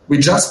we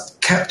just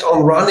kept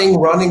on running.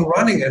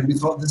 And we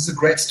thought this is a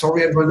great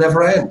story and will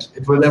never end.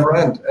 It will never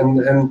end.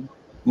 And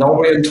now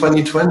we're in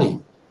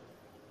 2020.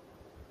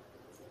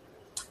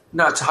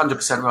 No, it's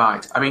 100%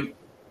 right. I mean,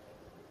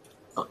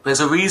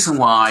 there's a reason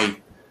why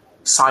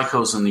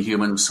cycles in the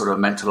humans sort of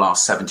meant to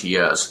last 70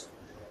 years.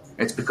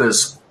 It's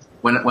because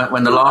when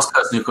the last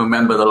person who can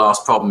remember the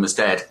last problem is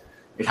dead,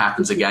 it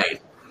happens again.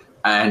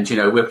 And,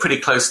 we're pretty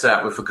close to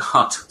that with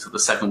regard to the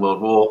Second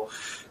World War.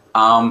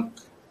 And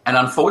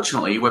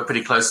unfortunately, we're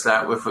pretty close to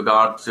that with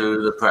regard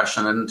to the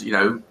Depression. And,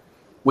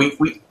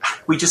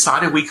 we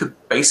decided we could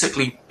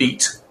basically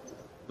beat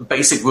the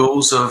basic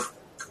rules of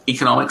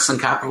economics and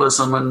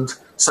capitalism and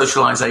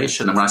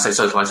socialization. And when I say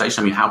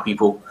socialization, I mean how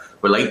people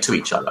relate to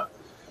each other.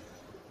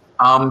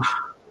 And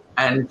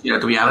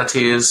the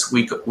reality is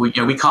we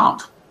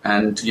can't.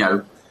 And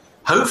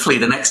hopefully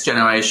the next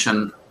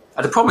generation.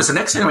 The problem is the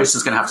next generation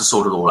is going to have to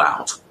sort it all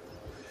out.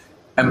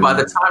 And by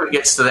the time it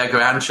gets to their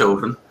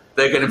grandchildren,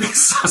 they're going to be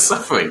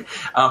suffering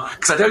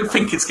because I don't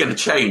think it's going to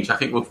change. I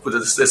think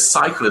this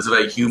cycle is a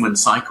very human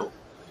cycle.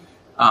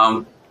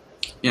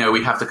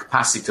 We have the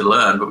capacity to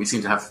learn, but we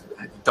seem to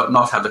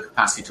not have the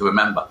capacity to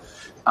remember.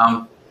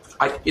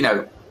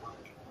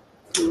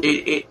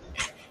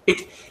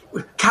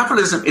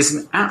 Capitalism is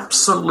an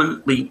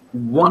absolutely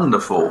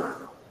wonderful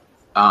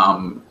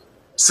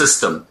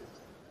system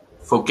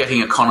for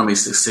getting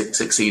economies to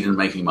succeed in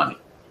making money.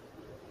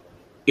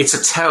 It's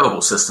a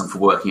terrible system for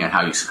working out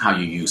how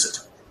you use it.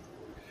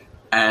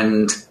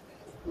 And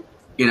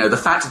the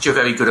fact that you're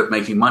very good at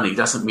making money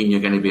doesn't mean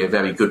you're going to be a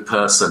very good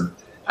person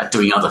at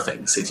doing other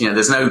things.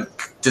 There's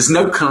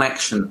no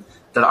connection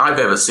that I've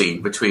ever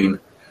seen between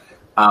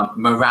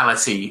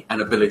morality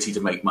and ability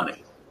to make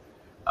money.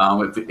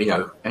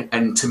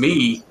 And to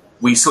me,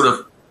 we sort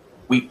of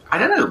in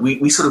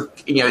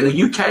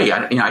the UK,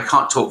 I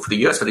can't talk for the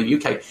US, but in the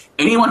UK,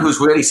 anyone who's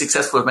really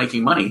successful at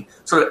making money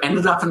sort of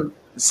ended up in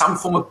some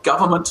form of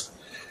government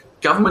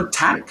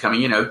tank. I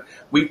mean,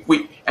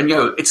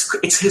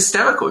 it's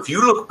hysterical. If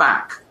you look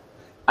back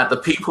at the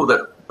people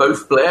that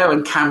both Blair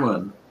and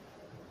Cameron,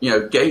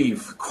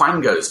 gave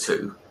quangos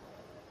to,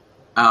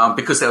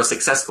 because they were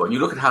successful, and you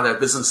look at how their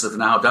businesses have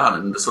now done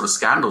and the sort of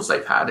scandals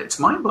they've had, it's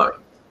mind-blowing.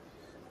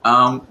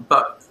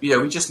 But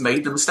we just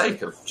made the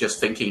mistake of just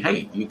thinking,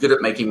 hey, you're good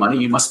at making money,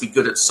 you must be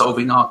good at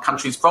solving our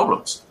country's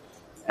problems.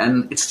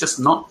 And it's just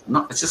not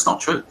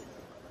true.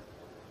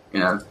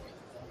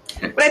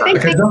 But I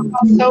think things are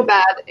so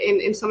bad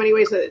in so many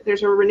ways that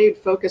there's a renewed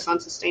focus on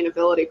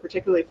sustainability,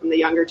 particularly from the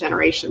younger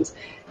generations.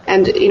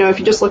 And, if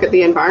you just look at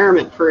the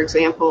environment, for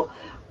example,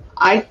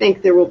 I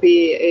think there will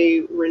be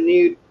a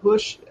renewed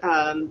push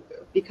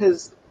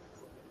because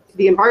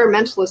the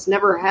environmentalists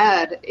never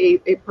had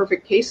a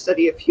perfect case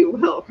study, if you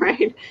will,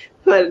 right?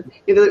 But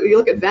you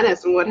look at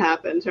Venice and what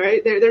happened,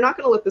 right? They're not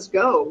going to let this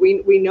go.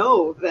 We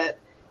know that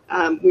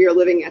we are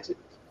living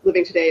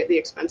today at the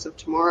expense of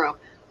tomorrow.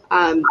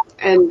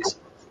 And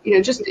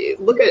just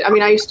look at,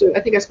 I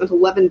think I spent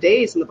 11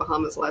 days in the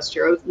Bahamas last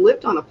year. I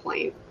lived on a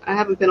plane. I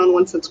haven't been on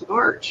one since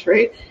March,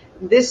 right?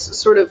 This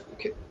sort of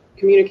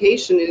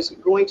communication is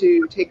going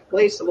to take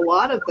place of a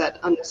lot of that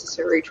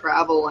unnecessary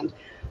travel, and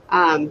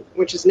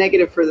which is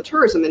negative for the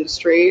tourism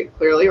industry,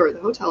 clearly, or the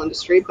hotel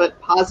industry, but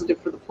positive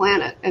for the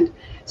planet. And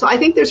so I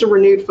think there's a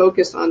renewed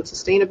focus on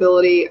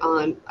sustainability.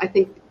 I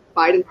think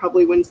Biden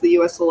probably wins the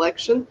U.S.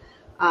 election,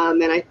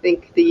 and I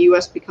think the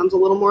U.S. becomes a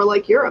little more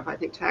like Europe. I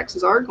think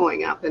taxes are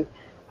going up, and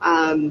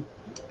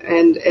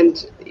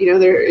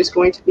there is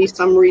going to be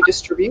some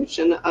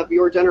redistribution of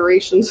your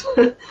generation's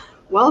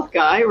wealth,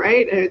 guy,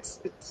 right? It's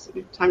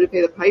time to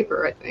pay the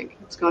piper. I think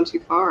it's gone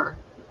too far.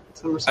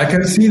 I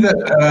can see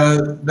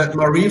that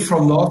Marie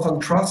from Northern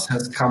Trust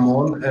has come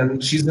on,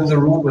 and she's in the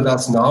room with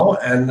us now.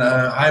 And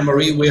hi,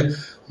 Marie.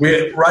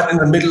 We're right in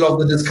the middle of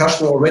the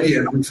discussion already,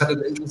 and we've had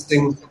an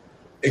interesting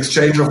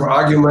exchange of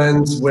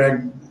arguments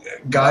where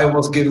Guy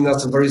was giving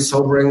us a very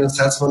sobering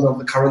assessment of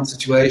the current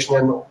situation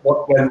and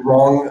what went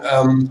wrong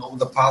over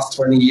the past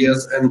 20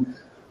 years. And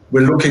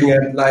we're looking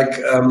at,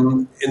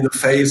 in the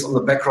face, on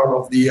the background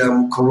of the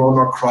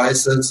corona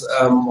crisis,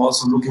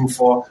 also looking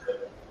for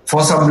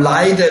some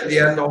light at the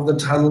end of the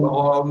tunnel,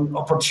 or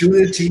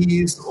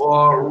opportunities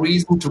or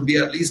reason to be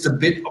at least a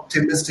bit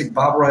optimistic.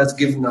 Barbara has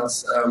given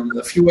us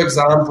a few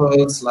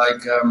examples,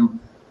 like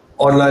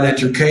online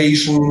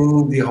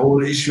education, the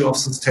whole issue of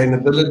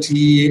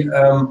sustainability.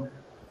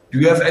 Do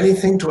you have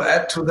anything to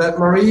add to that,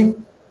 Marie?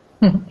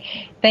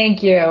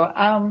 Thank you.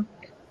 I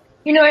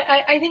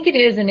think it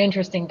is an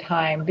interesting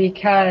time,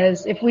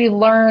 because if we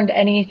learned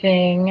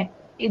anything,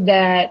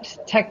 that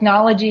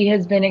technology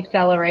has been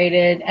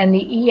accelerated and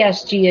the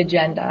ESG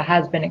agenda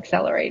has been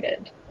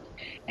accelerated.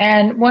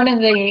 And one of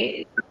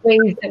the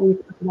ways that we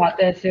think about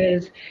this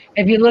is,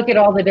 if you look at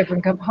all the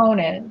different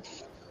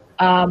components,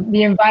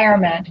 the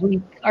environment,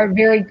 we are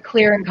very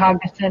clear and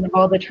cognizant of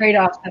all the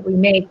trade-offs that we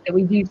make, that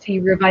we do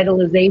see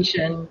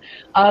revitalization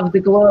of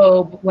the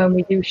globe when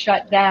we do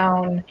shut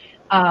down,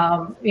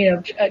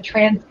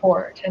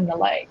 transport and the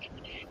like.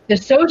 The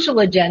social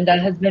agenda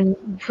has been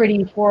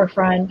pretty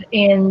forefront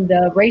in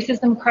the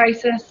racism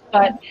crisis,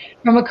 but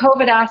from a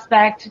COVID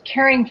aspect,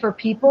 caring for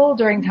people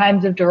during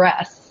times of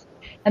duress.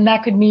 And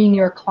that could mean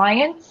your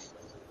clients,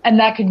 and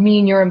that could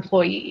mean your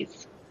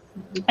employees.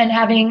 And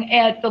having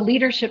at the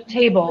leadership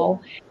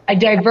table a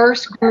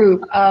diverse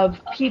group of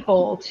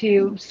people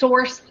to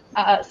source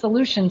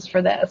solutions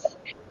for this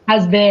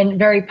has been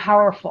very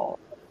powerful.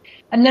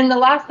 And then the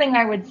last thing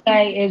I would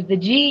say is the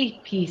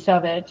G piece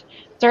of it.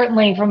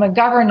 Certainly from a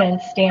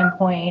governance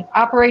standpoint,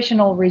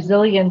 operational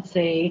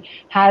resiliency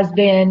has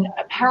been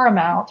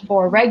paramount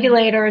for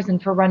regulators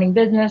and for running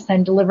business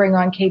and delivering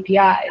on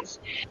KPIs.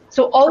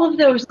 So all of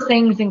those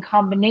things in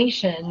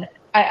combination,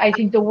 I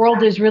think the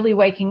world is really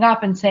waking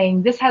up and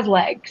saying this has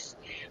legs.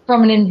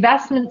 From an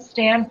investment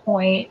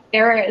standpoint,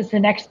 there is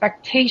an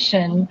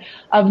expectation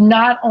of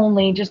not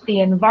only just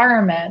the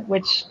environment,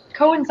 which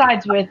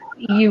coincides with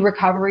EU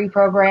recovery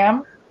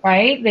program,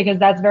 right? Because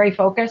that's very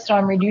focused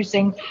on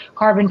reducing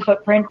carbon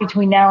footprint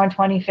between now and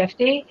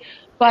 2050.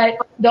 But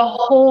the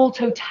whole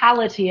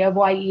totality of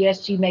why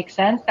ESG makes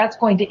sense, that's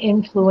going to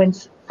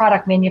influence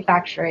product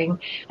manufacturing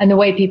and the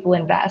way people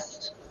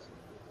invest.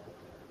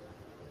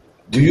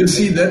 Do you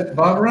see that,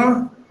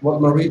 Barbara,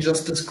 what Marie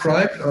just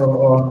described?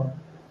 Or?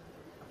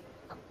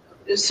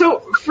 So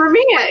for me,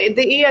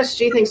 the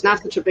ESG thing's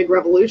not such a big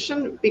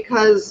revolution,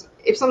 because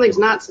if something's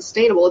not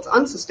sustainable, it's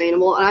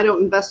unsustainable, and I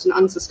don't invest in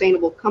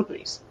unsustainable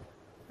companies.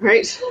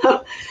 Right.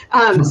 So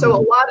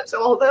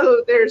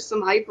although there's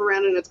some hype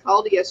around and it's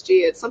called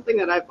ESG, it's something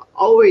that I've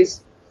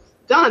always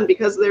done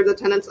because they're the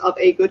tenets of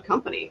a good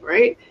company.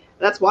 Right.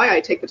 That's why I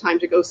take the time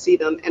to go see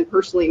them and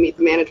personally meet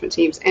the management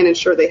teams and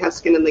ensure they have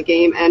skin in the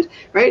game. And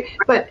right.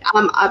 But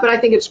I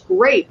think it's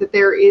great that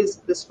there is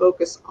this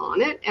focus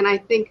on it. And I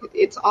think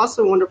it's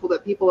also wonderful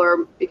that people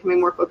are becoming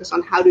more focused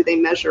on how do they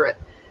measure it.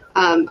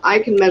 I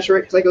can measure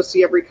it because I go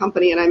see every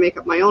company and I make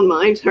up my own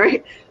mind.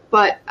 Right.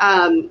 But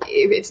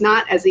it's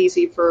not as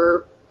easy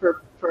for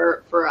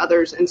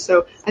others, and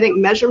so I think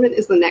measurement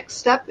is the next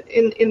step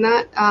in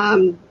that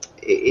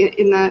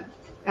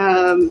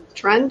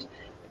trend,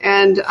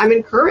 and I'm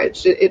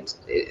encouraged.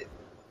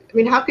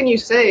 How can you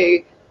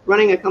say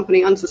running a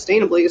company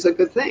unsustainably is a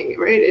good thing,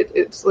 right?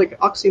 It's like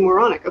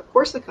oxymoronic. Of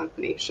course, the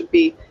company should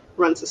be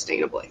run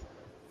sustainably.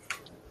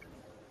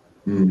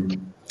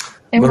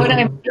 And what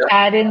I would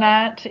add in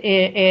that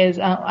is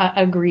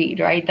agreed,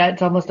 right?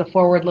 That's almost a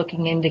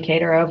forward-looking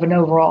indicator of an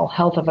overall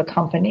health of a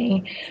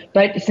company.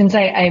 But since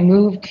I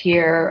moved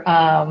here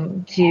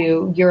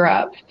to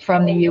Europe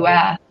from the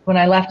U.S., when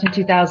I left in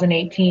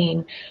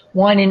 2018,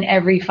 1 in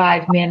every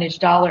 5 managed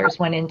dollars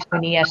went into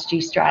an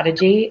ESG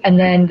strategy. And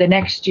then the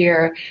next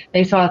year,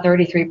 they saw a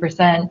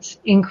 33%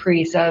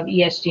 increase of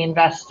ESG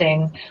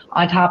investing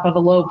on top of a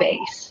low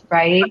base,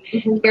 right?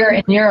 Here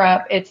in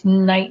Europe, it's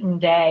night and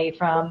day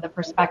from the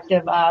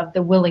perspective of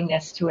the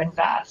willingness to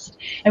invest.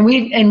 And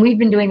we've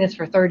been doing this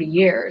for 30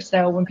 years.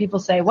 So when people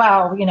say,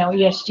 wow,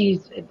 ESG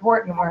is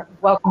important, we're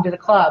welcome to the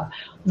club,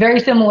 very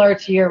similar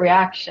to your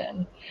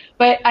reaction.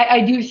 But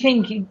I do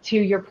think, to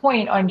your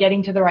point on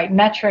getting to the right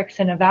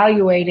metrics and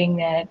evaluating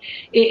that,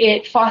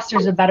 it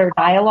fosters a better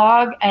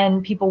dialogue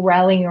and people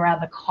rallying around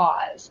the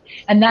cause.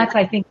 And that's,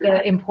 I think,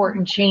 the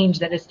important change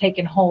that has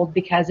taken hold,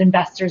 because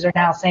investors are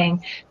now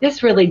saying,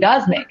 this really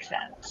does make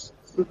sense.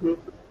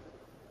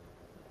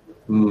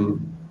 Mm.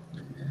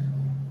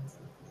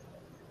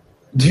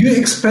 Do you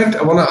expect,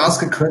 I want to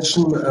ask a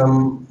question,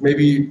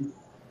 maybe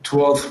 2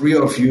 or 3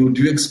 of you,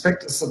 do you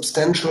expect a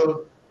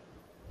substantial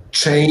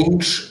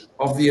change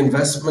of the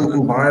investment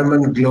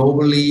environment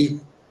globally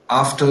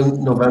after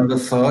November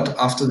 3rd,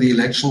 after the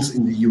elections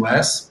in the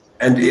US?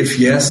 And if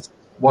yes,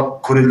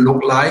 what could it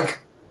look like?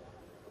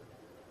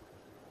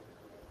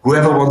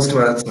 Whoever wants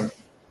to answer.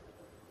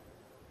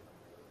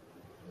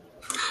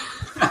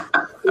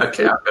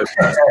 Okay.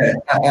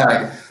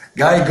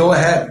 Guy, go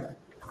ahead.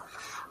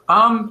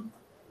 I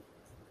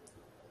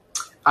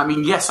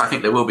mean, yes, I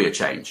think there will be a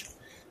change.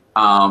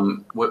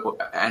 And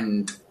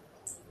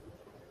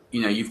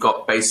you've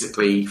got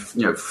basically,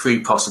 3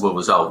 possible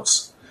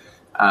results.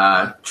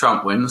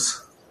 Trump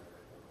wins,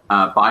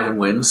 Biden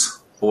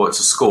wins, or it's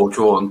a score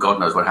draw, and God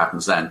knows what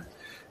happens then.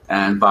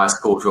 And by a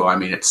score draw, I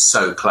mean it's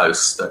so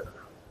close that,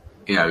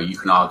 you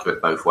can argue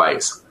it both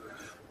ways.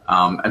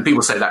 And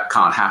people say that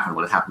can't happen.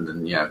 Well, it happened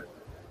in,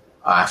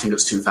 I think it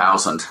was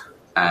 2000,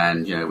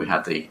 and, we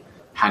had the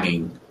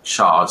hanging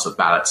shards of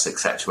ballots,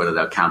 etc., whether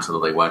they were counted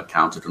or they weren't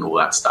counted and all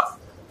that stuff.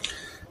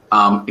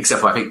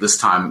 Except for I think this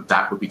time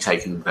that would be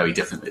taken very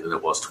differently than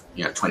it was,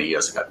 20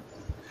 years ago.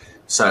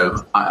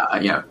 So,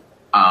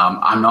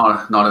 I'm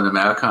not an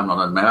American. I'm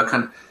not an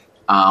American,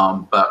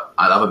 but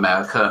I love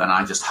America, and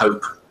I just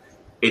hope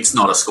it's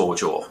not a score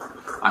draw.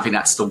 I think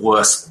that's the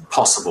worst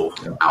possible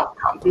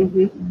outcome.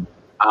 Mm-hmm.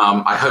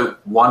 I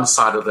hope one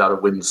side or the other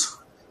wins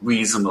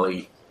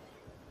reasonably,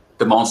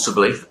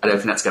 demonstrably. I don't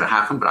think that's going to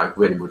happen, but I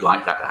really would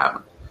like that to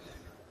happen.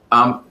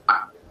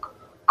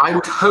 I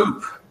would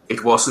hope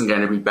it wasn't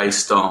going to be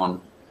based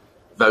on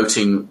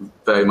voting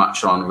very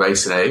much on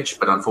race and age,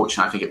 but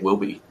unfortunately I think it will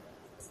be.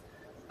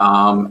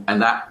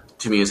 And that,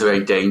 to me, is a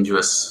very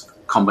dangerous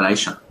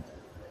combination.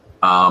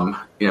 In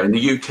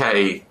the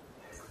UK,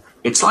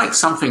 it's like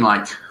something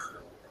like,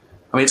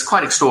 it's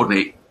quite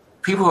extraordinary.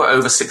 People who are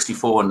over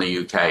 64 in the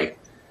UK,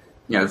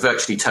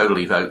 virtually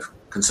totally vote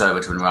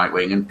Conservative and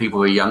right-wing, and people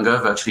who are younger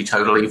virtually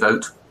totally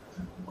vote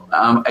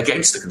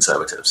against the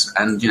Conservatives.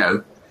 And,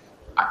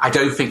 I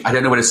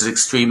don't know whether this is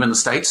extreme in the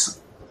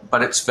States,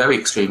 but it's very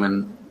extreme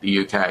in the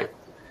UK.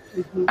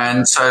 Mm-hmm.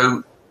 And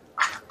so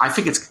I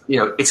think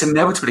it's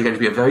inevitably going to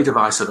be a very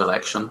divisive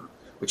election,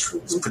 which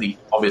is a pretty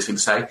obvious thing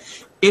to say.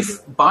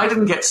 If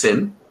Biden gets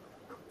in,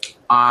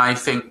 I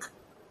think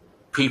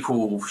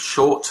people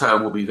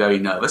short-term will be very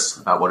nervous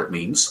about what it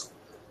means.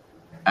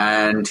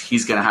 And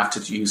he's going to have to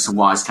use some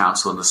wise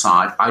counsel on the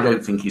side. I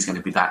don't think he's going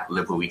to be that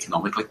liberal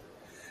economically.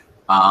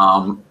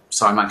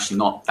 So I'm actually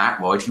not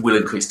that worried. He will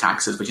increase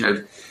taxes, but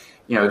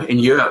in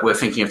Europe we're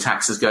thinking of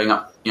taxes going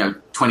up,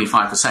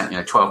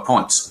 25%, 12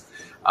 points,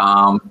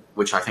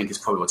 which I think is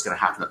probably what's going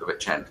to happen at the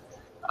rich end.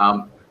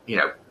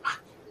 The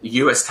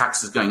US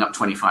taxes going up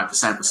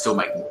 25% would still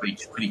make them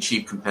pretty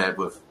cheap compared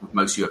with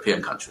most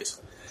European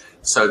countries.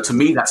 So to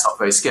me, that's not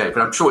very scary,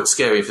 but I'm sure it's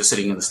scary if you're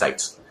sitting in the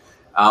States.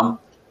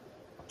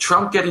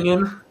 Trump getting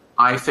in,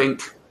 I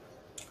think,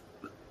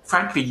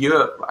 frankly,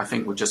 Europe, I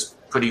think, would just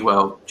pretty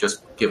well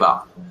just give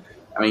up.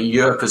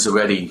 Europe is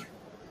already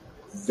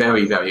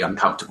very, very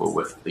uncomfortable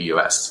with the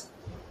US.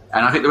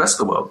 And I think the rest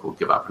of the world will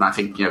give up. And I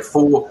think,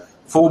 4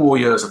 more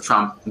years of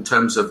Trump in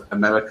terms of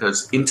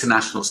America's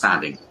international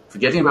standing,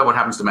 forgetting about what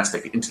happens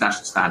domestically,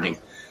 international standing,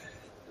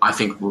 I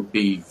think will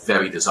be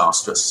very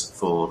disastrous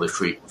for the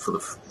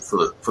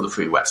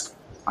free West.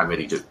 I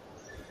really do.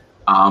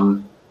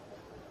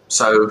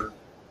 So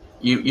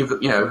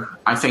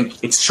I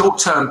think it's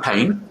short-term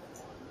pain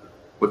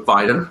with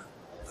Biden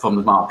from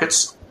the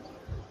markets,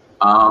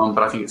 but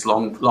I think it's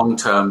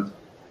long-term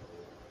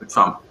with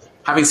Trump.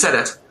 Having said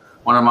it,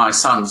 one of my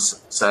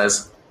sons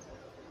says,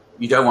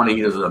 you don't want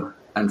either of them,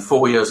 and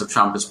 4 years of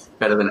Trump is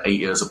better than 8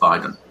 years of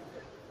Biden.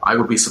 I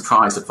would be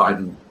surprised if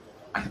Biden,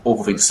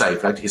 awful thing to say,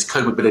 but his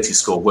co-mobility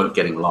score won't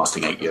get him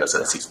lasting 8 years,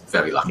 unless he's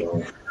very lucky.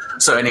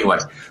 So anyway,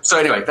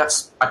 I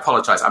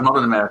apologize. I'm not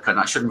an American.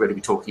 I shouldn't really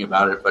be talking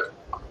about it, but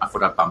I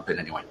thought I'd bump in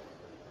anyway.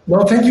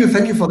 No, thank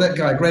you for that,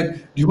 Guy. Great.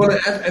 Do you want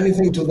to add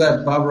anything to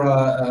that,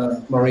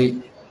 Barbara,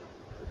 Marie?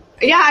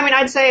 Yeah, I mean,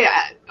 I'd say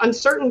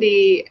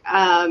uncertainty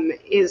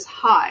is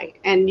high,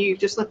 and you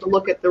just have to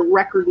look at the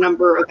record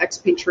number of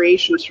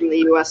expatriations from the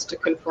U.S. to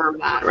confirm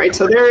that, right?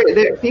 So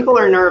people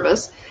are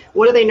nervous.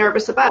 What are they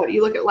nervous about?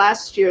 You look at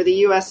last year, the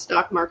U.S.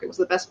 stock market was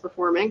the best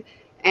performing,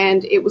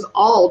 and it was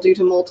all due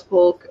to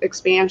multiple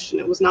expansion.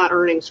 It was not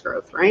earnings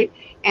growth, right?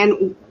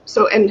 And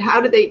so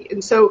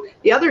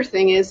the other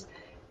thing is,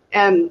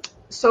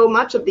 so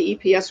much of the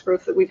EPS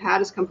growth that we've had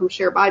has come from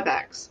share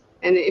buybacks.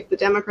 And if the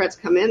Democrats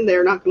come in,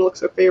 they're not going to look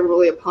so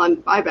favorably upon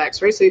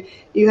buybacks, right? So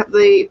you have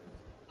the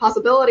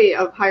possibility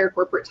of higher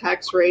corporate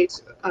tax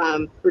rates,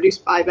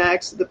 reduced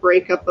buybacks, the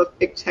breakup of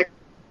big tech.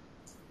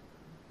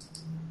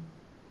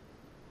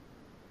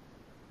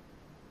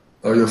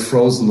 Oh, you're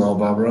frozen now,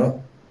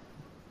 Barbara.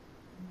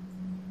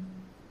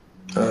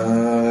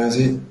 I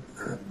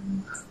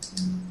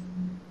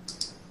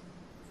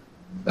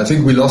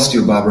think we lost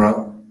you,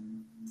 Barbara.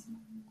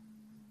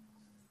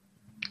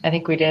 I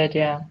think we did,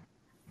 yeah.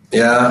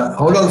 Yeah,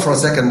 hold on for a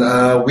second.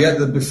 We had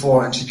that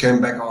before, and she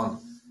came back on.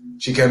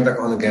 She came back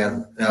on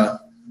again. Yeah,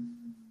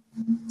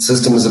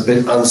 system is a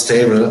bit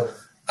unstable.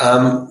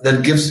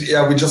 That gives.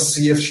 Yeah, we just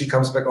see if she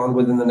comes back on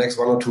within the next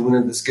 1 or 2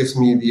 minutes. This gives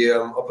me the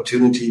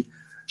opportunity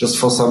just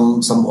for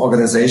some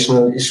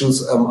organizational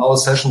issues. Our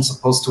session's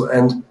supposed to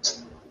end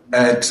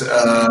at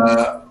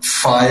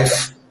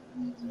 5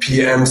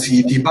 p.m.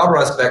 CET.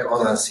 Barbara's back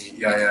on. I see.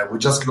 Yeah. We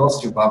just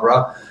lost you,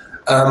 Barbara.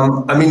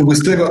 I mean, we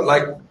still got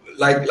like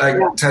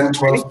 10,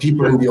 12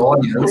 people in the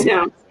audience.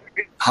 Yeah.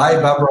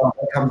 Hi, Barbara,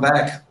 welcome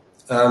back.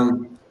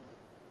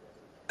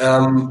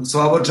 So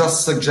I would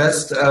just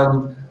suggest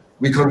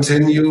we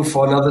continue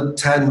for another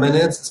 10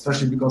 minutes,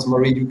 especially because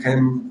Marie, you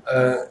came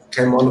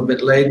on a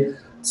bit late.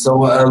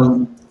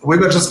 So we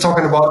were just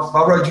talking about,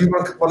 Barbara, do you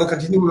want to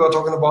continue? We were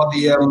talking about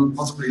the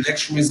possible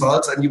election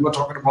results, and you were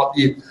talking about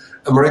the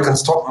American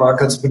stock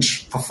markets,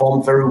 which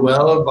performed very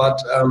well,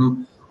 but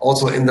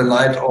also in the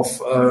light of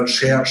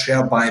share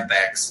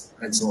buybacks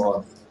and so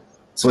on.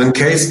 So in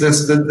case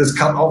this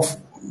cut off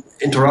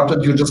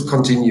interrupted, you just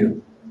continue.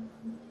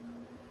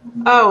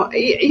 Oh,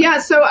 yeah.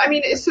 So, I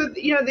mean,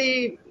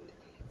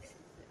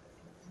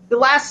 the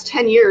last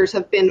 10 years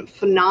have been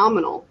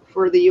phenomenal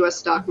for the U.S.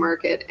 stock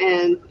market,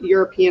 and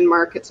European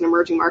markets and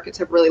emerging markets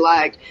have really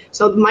lagged.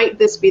 So might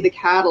this be the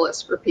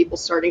catalyst for people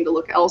starting to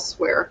look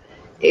elsewhere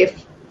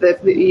if the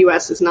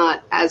U.S. is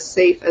not as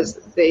safe as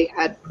they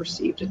had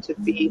perceived it to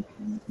be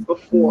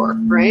before,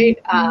 right?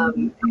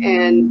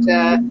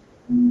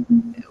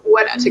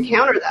 To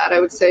counter that, I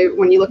would say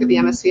when you look at the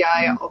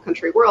MSCI All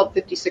Country World,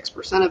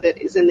 56% of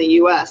it is in the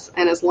U.S.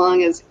 And as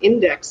long as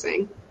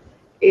indexing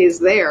is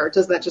there,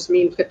 does that just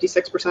mean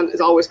 56%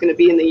 is always going to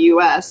be in the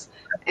U.S.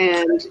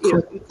 and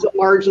the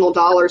marginal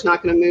dollar is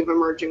not going to move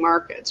emerging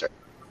markets,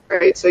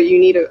 right? So you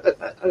need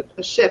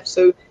a shift.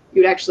 So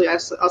you'd actually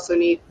also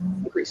need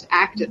increased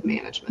active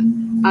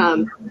management.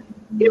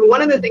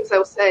 One of the things I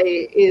will say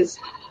is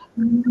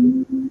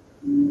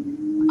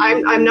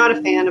I'm not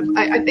a fan of,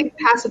 I think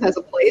passive has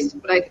a place,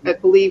 but I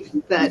believe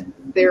that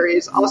there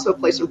is also a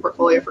place in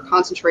portfolio for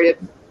concentrated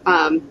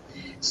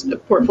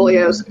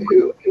portfolios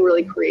who can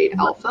really create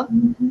alpha.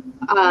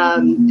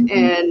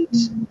 Sorry,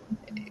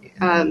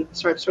 I've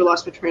sort of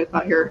lost my train of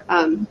thought here.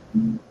 And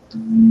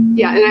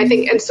I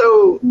think,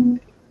 so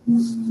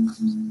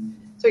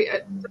yeah,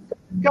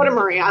 go to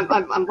Marie. I've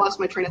lost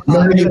my train of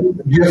thought.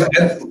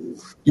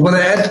 You want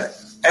to add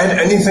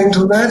anything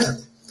to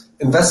that?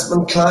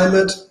 Investment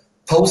climate,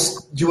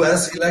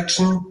 post-U.S.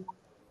 election?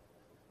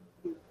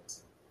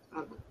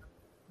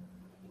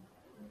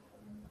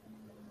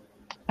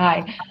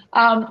 Hi.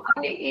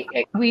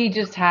 We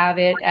just have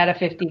it at a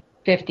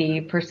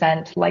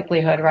 50%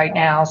 likelihood right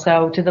now.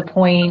 So to the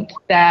point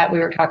that we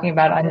were talking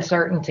about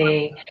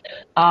uncertainty,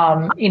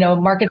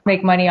 markets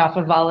make money off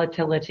of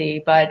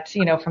volatility, but,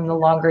 from the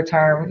longer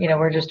term,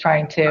 we're just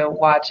trying to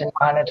watch and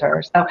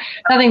monitor. So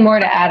nothing more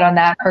to add on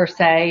that per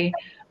se.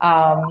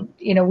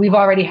 We've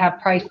already have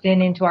priced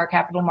into our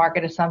capital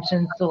market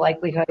assumptions the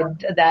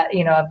likelihood that,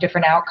 of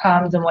different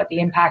outcomes and what the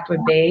impact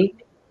would be.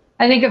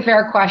 I think a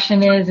fair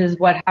question is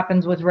what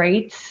happens with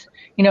rates,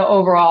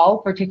 overall,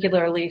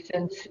 particularly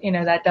since,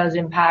 that does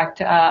impact,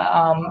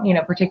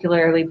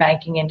 particularly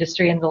banking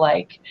industry and the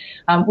like.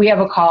 We have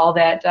a call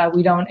that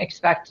we don't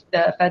expect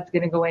the Fed's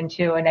going to go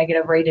into a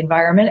negative rate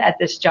environment at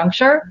this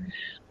juncture.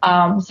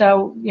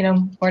 So,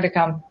 more to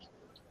come.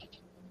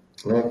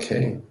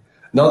 Okay.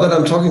 Now that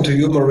I'm talking to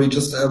you, Marie,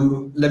 just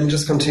let me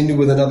just continue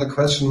with another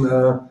question,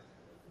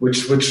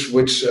 which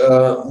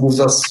moves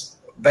us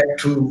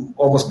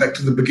almost back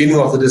to the beginning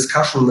of the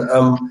discussion.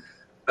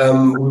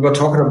 We were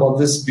talking about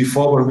this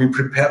before when we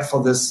prepared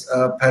for this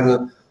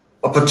panel.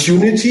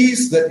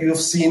 Opportunities that you've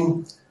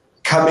seen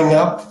coming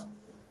up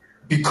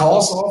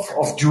because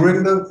of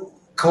during the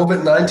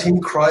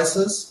COVID-19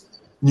 crisis,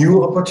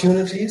 new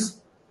opportunities?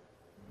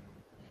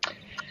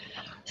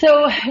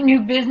 So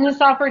new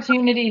business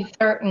opportunities,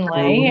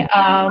 certainly,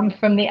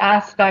 from the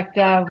aspect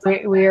of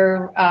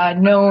we're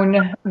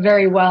known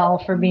very well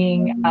for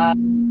being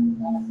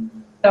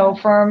so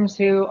firms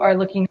who are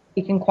looking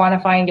we can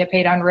quantify and get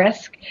paid on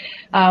risk.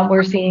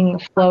 We're seeing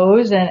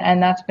flows,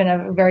 and that's been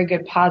a very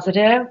good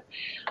positive.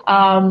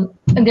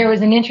 There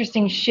was an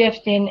interesting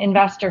shift in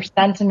investor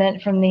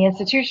sentiment from the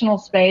institutional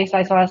space.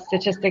 I saw a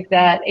statistic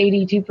that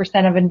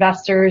 82% of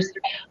investors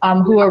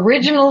who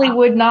originally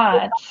would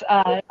not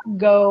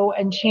go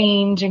and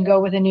change and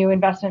go with a new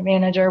investment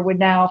manager would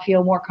now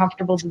feel more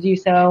comfortable to do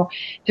so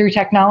through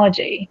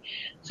technology.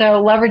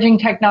 So leveraging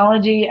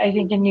technology, I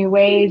think, in new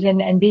ways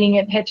and being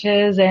at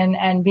pitches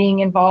and being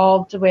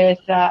involved with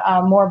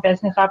more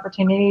business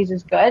opportunities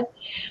is good.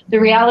 The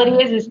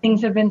reality is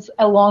things have been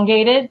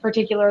elongated,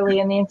 particularly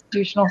in the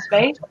institutional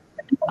space.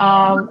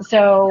 I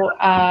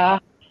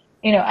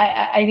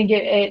think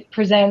it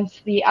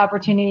presents the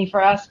opportunity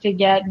for us to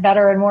get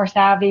better and more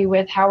savvy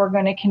with how we're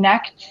going to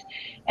connect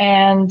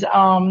and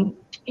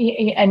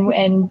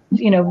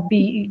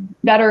be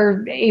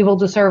better able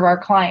to serve our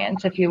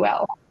clients, if you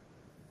will.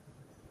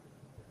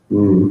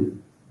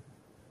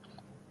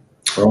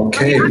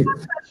 Okay. I'm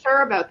not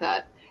sure about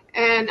that.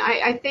 And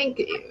I think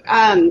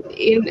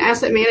in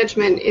asset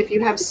management, if you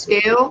have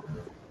scale,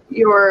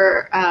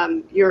 you're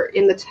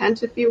in the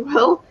tent, if you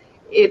will.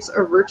 It's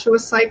a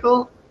virtuous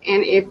cycle.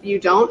 And if you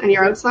don't and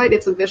you're outside,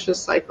 it's a vicious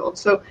cycle.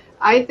 So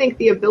I think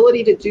the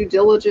ability to due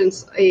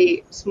diligence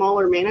a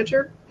smaller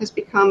manager has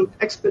become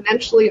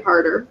exponentially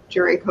harder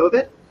during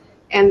COVID.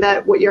 And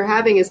that what you're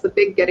having is the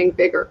big getting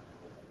bigger.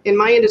 In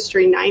my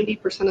industry,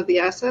 90% of the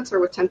assets are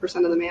with 10%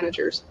 of the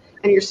managers,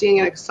 and you're seeing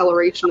an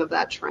acceleration of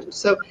that trend.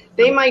 So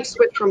they might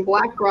switch from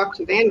BlackRock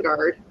to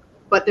Vanguard,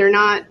 but they're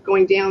not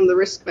going down the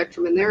risk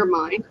spectrum in their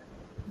mind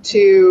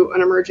to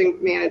an emerging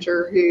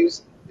manager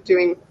who's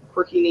doing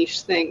quirky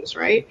niche things,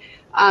 right?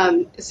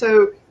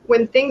 So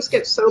when things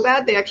get so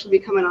bad, they actually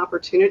become an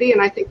opportunity,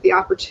 and I think the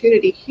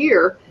opportunity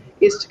here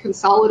is to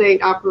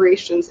consolidate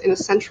operations in a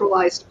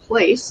centralized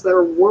place that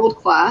are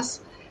world-class,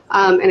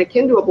 and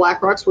akin to a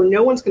BlackRock's where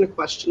no one's going to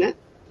question it,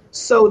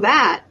 so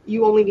that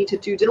you only need to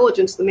due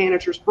diligence the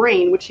manager's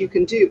brain, which you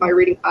can do by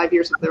reading 5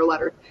 years of their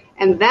letter.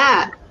 And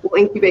that will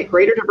incubate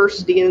greater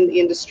diversity in the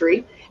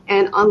industry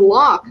and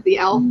unlock the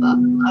alpha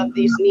of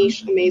these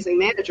niche, amazing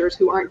managers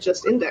who aren't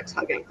just index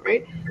hugging,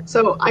 right?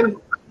 So I'm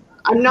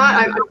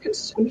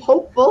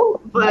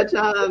hopeful, but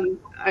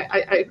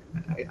I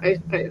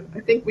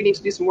think we need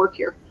to do some work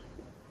here.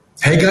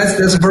 Hey guys,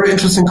 there's a very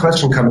interesting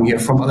question coming here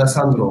from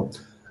Alessandro.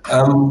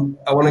 I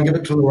want to give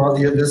it to the round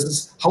here. This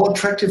is, how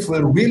attractive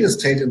will real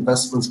estate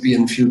investments be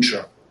in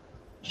future?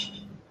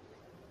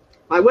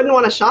 I wouldn't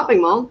want a shopping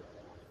mall.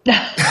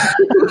 Guy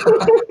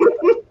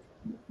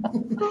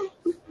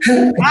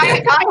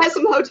has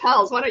some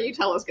hotels. Why don't you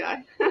tell us,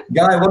 Guy?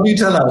 Guy, what do you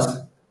tell us?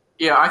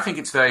 Yeah, I think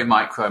it's very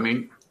micro. I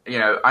mean,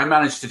 I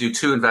managed to do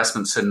two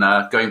investments in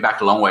going back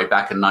a long way,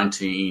 back in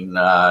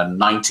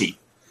 1990.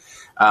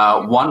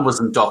 One was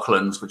in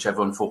Docklands, which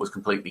everyone thought was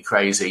completely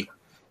crazy.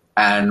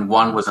 And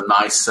one was a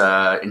nice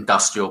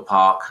industrial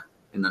park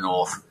in the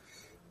north.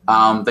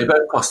 They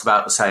both cost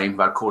about the same,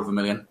 about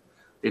 $250,000.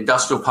 The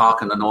industrial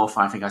park in the north,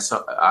 I think I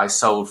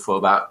sold for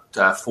about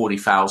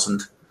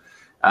 $40,000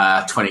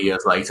 20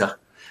 years later.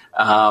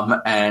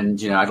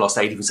 And I'd lost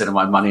 80% of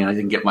my money, and I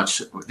didn't get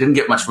much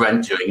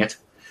rent during it.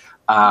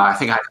 I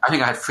think I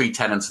had 3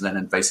 tenants, and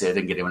then basically I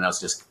didn't get anyone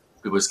else.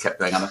 It was kept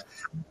going under.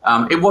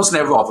 It was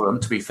near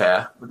Rotherham, to be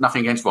fair, with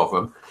nothing against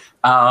Rotherham.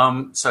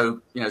 So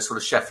sort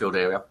of Sheffield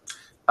area.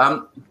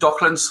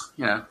 Docklands,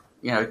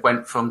 it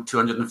went from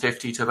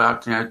 250 to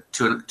about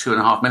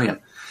 2.5 million,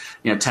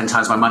 10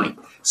 times my money.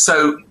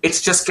 So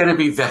it's just going to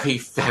be very,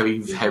 very,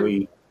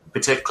 very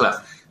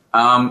particular.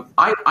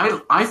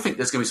 I think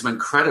there's going to be some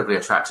incredibly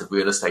attractive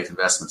real estate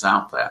investments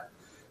out there,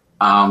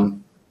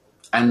 and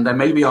there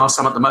maybe are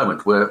some at the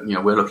moment. We're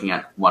looking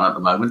at one at the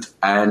moment,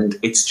 and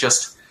it's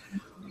just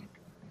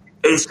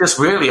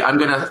really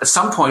at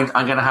some point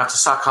I'm going to have to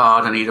suck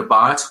hard and either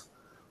buy it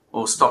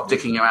or stop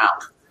dicking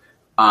around.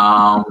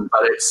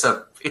 But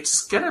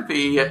it's going to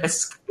be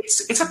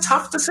it's a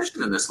tough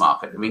decision in this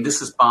market. I mean,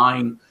 it's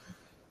buying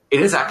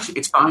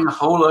a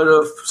whole load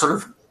of sort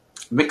of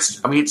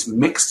mixed. I mean, it's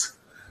mixed,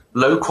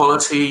 low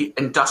quality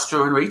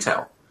industrial and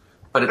retail.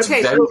 But it's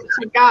okay. So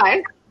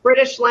Guy,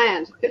 British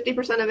land,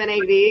 50% of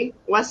NAV,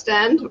 West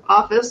End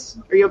office.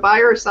 Are you a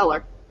buyer or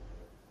seller?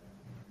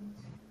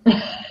 I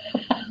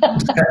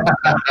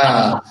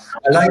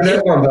like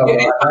that one, though.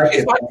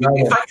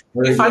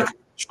 If I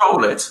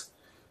control it,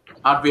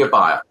 I'd be a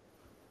buyer,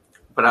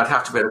 but I'd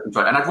have to be able to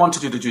control it. And I'd want to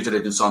do the due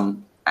diligence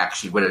on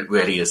actually where it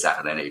really is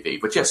at an NAV.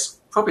 But yes,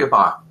 probably a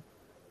buyer.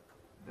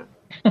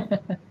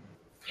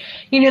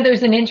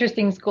 There's an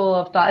interesting school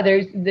of thought.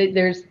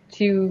 There's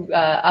two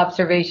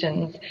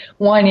observations.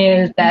 One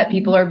is that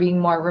people are being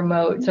more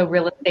remote, so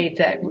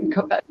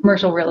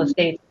commercial real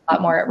estate is a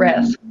lot more at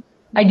risk.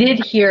 I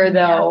did hear,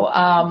 though,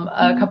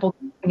 a couple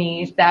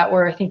companies that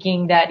were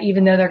thinking that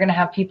even though they're going to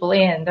have people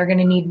in, they're going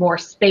to need more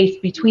space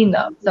between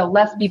them. So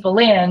less people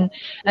in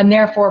and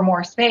therefore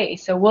more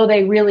space. So will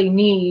they really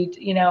need,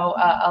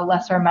 a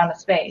lesser amount of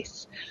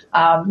space?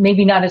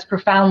 Maybe not as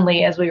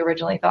profoundly as we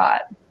originally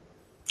thought.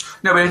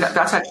 No, but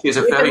that actually is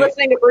a We've been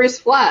listening to Bruce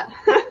Flatt.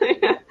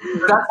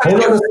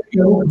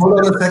 Hold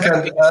on a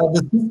second.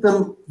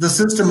 The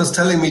system is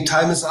telling me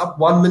time is up.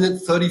 1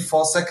 minute,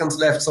 34 seconds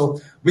left. So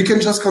we can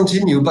just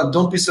continue, but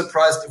don't be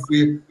surprised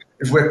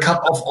if we're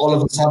cut off all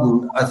of a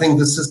sudden. I think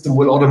the system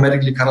will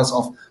automatically cut us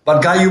off.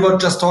 But Guy, you were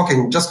just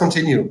talking. Just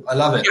continue. I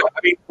love it. Yeah, I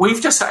mean,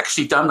 we've just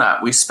actually done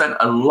that. We spent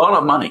a lot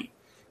of money,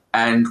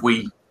 and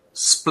we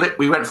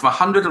went from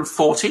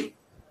 140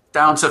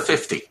 down to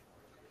 50.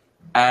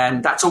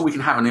 And that's all we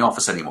can have in the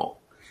office anymore.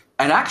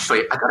 And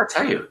actually, I got to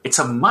tell you, it's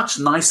a much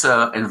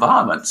nicer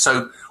environment.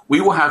 So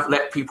we will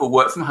let people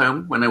work from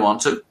home when they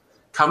want to,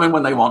 come in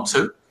when they want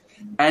to.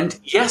 And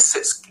yes,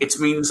 it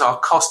means our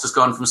cost has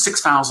gone from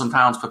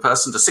 £6,000 per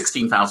person to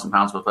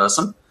 £16,000 per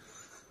person.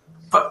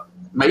 But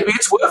maybe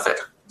it's worth it.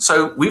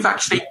 So we've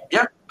actually,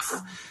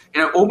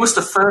 almost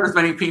a third as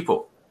many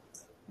people.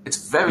 It's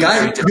very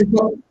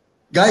difficult.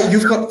 Guy,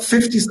 you've got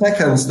 50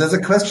 seconds. There's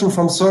a question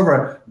from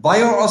server.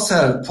 Buy or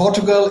sell?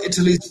 Portugal,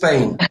 Italy,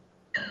 Spain.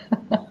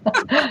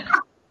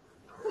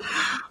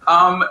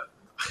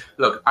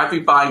 Look, I've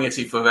been buying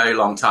Italy for a very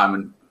long time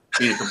and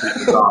being a complete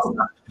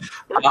disaster.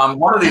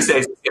 One of these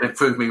days it's going to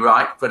prove me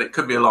right, but it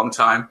could be a long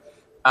time.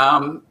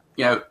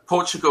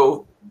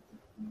 Portugal,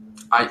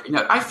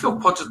 I feel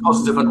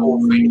positive on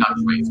all three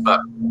countries,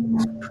 but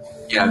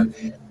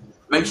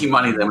making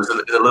money in them is a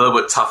little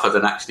bit tougher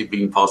than actually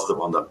being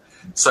positive on them.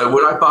 So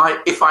would I buy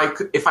if I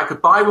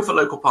could buy with a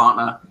local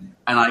partner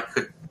and I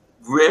could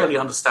really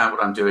understand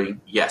what I'm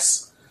doing?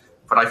 Yes,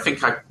 but I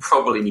think I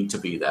probably need to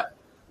be there.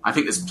 I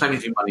think there's plenty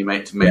of money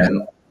to make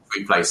in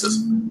three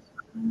places.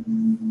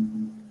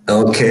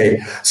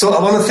 Okay, so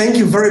I want to thank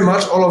you very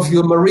much, all of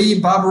you. Marie,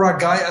 Barbara,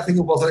 Guy, I think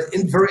it was a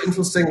very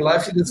interesting,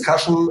 lively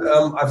discussion.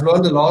 I've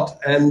learned a lot,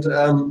 and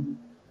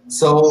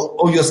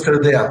you're still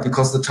there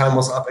because the time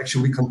was up.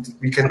 Actually,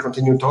 we can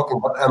continue talking,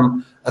 but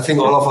I think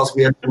all of us,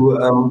 we have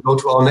to go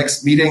to our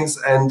next meetings,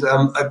 and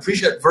I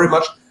appreciate very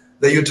much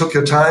that you took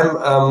your time,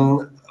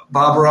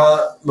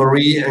 Barbara,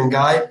 Marie, and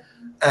Guy.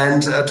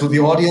 And to the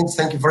audience,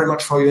 thank you very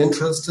much for your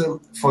interest,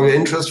 for your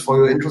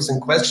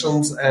interesting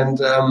questions, and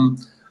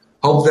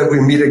hope that we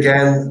meet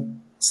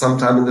again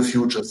sometime in the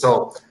future.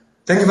 So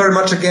thank you very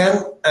much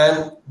again,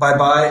 and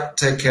bye-bye.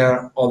 Take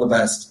care. All the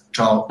best.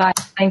 Ciao. Bye.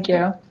 Thank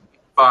you.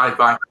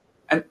 Bye.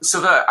 And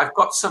so I've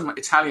got some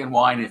Italian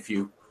wine if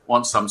you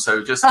want some.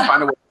 So just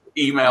find a way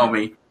to email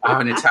me. I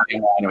have an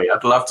Italian winery.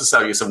 I'd love to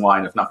sell you some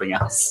wine, if nothing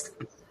else.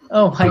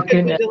 Oh, my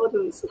goodness.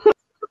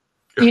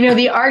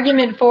 The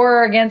argument for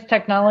or against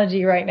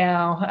technology right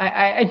now,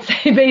 I'd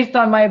say based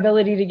on my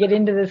ability to get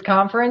into this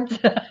conference.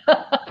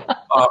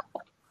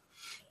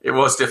 It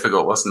was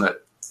difficult, wasn't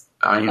it?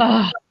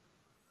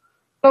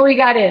 But we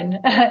got in.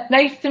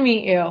 Nice to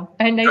meet you,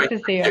 and nice to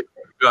see you.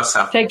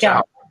 Yourself. Take care.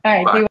 Ciao. All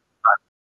right. Bye.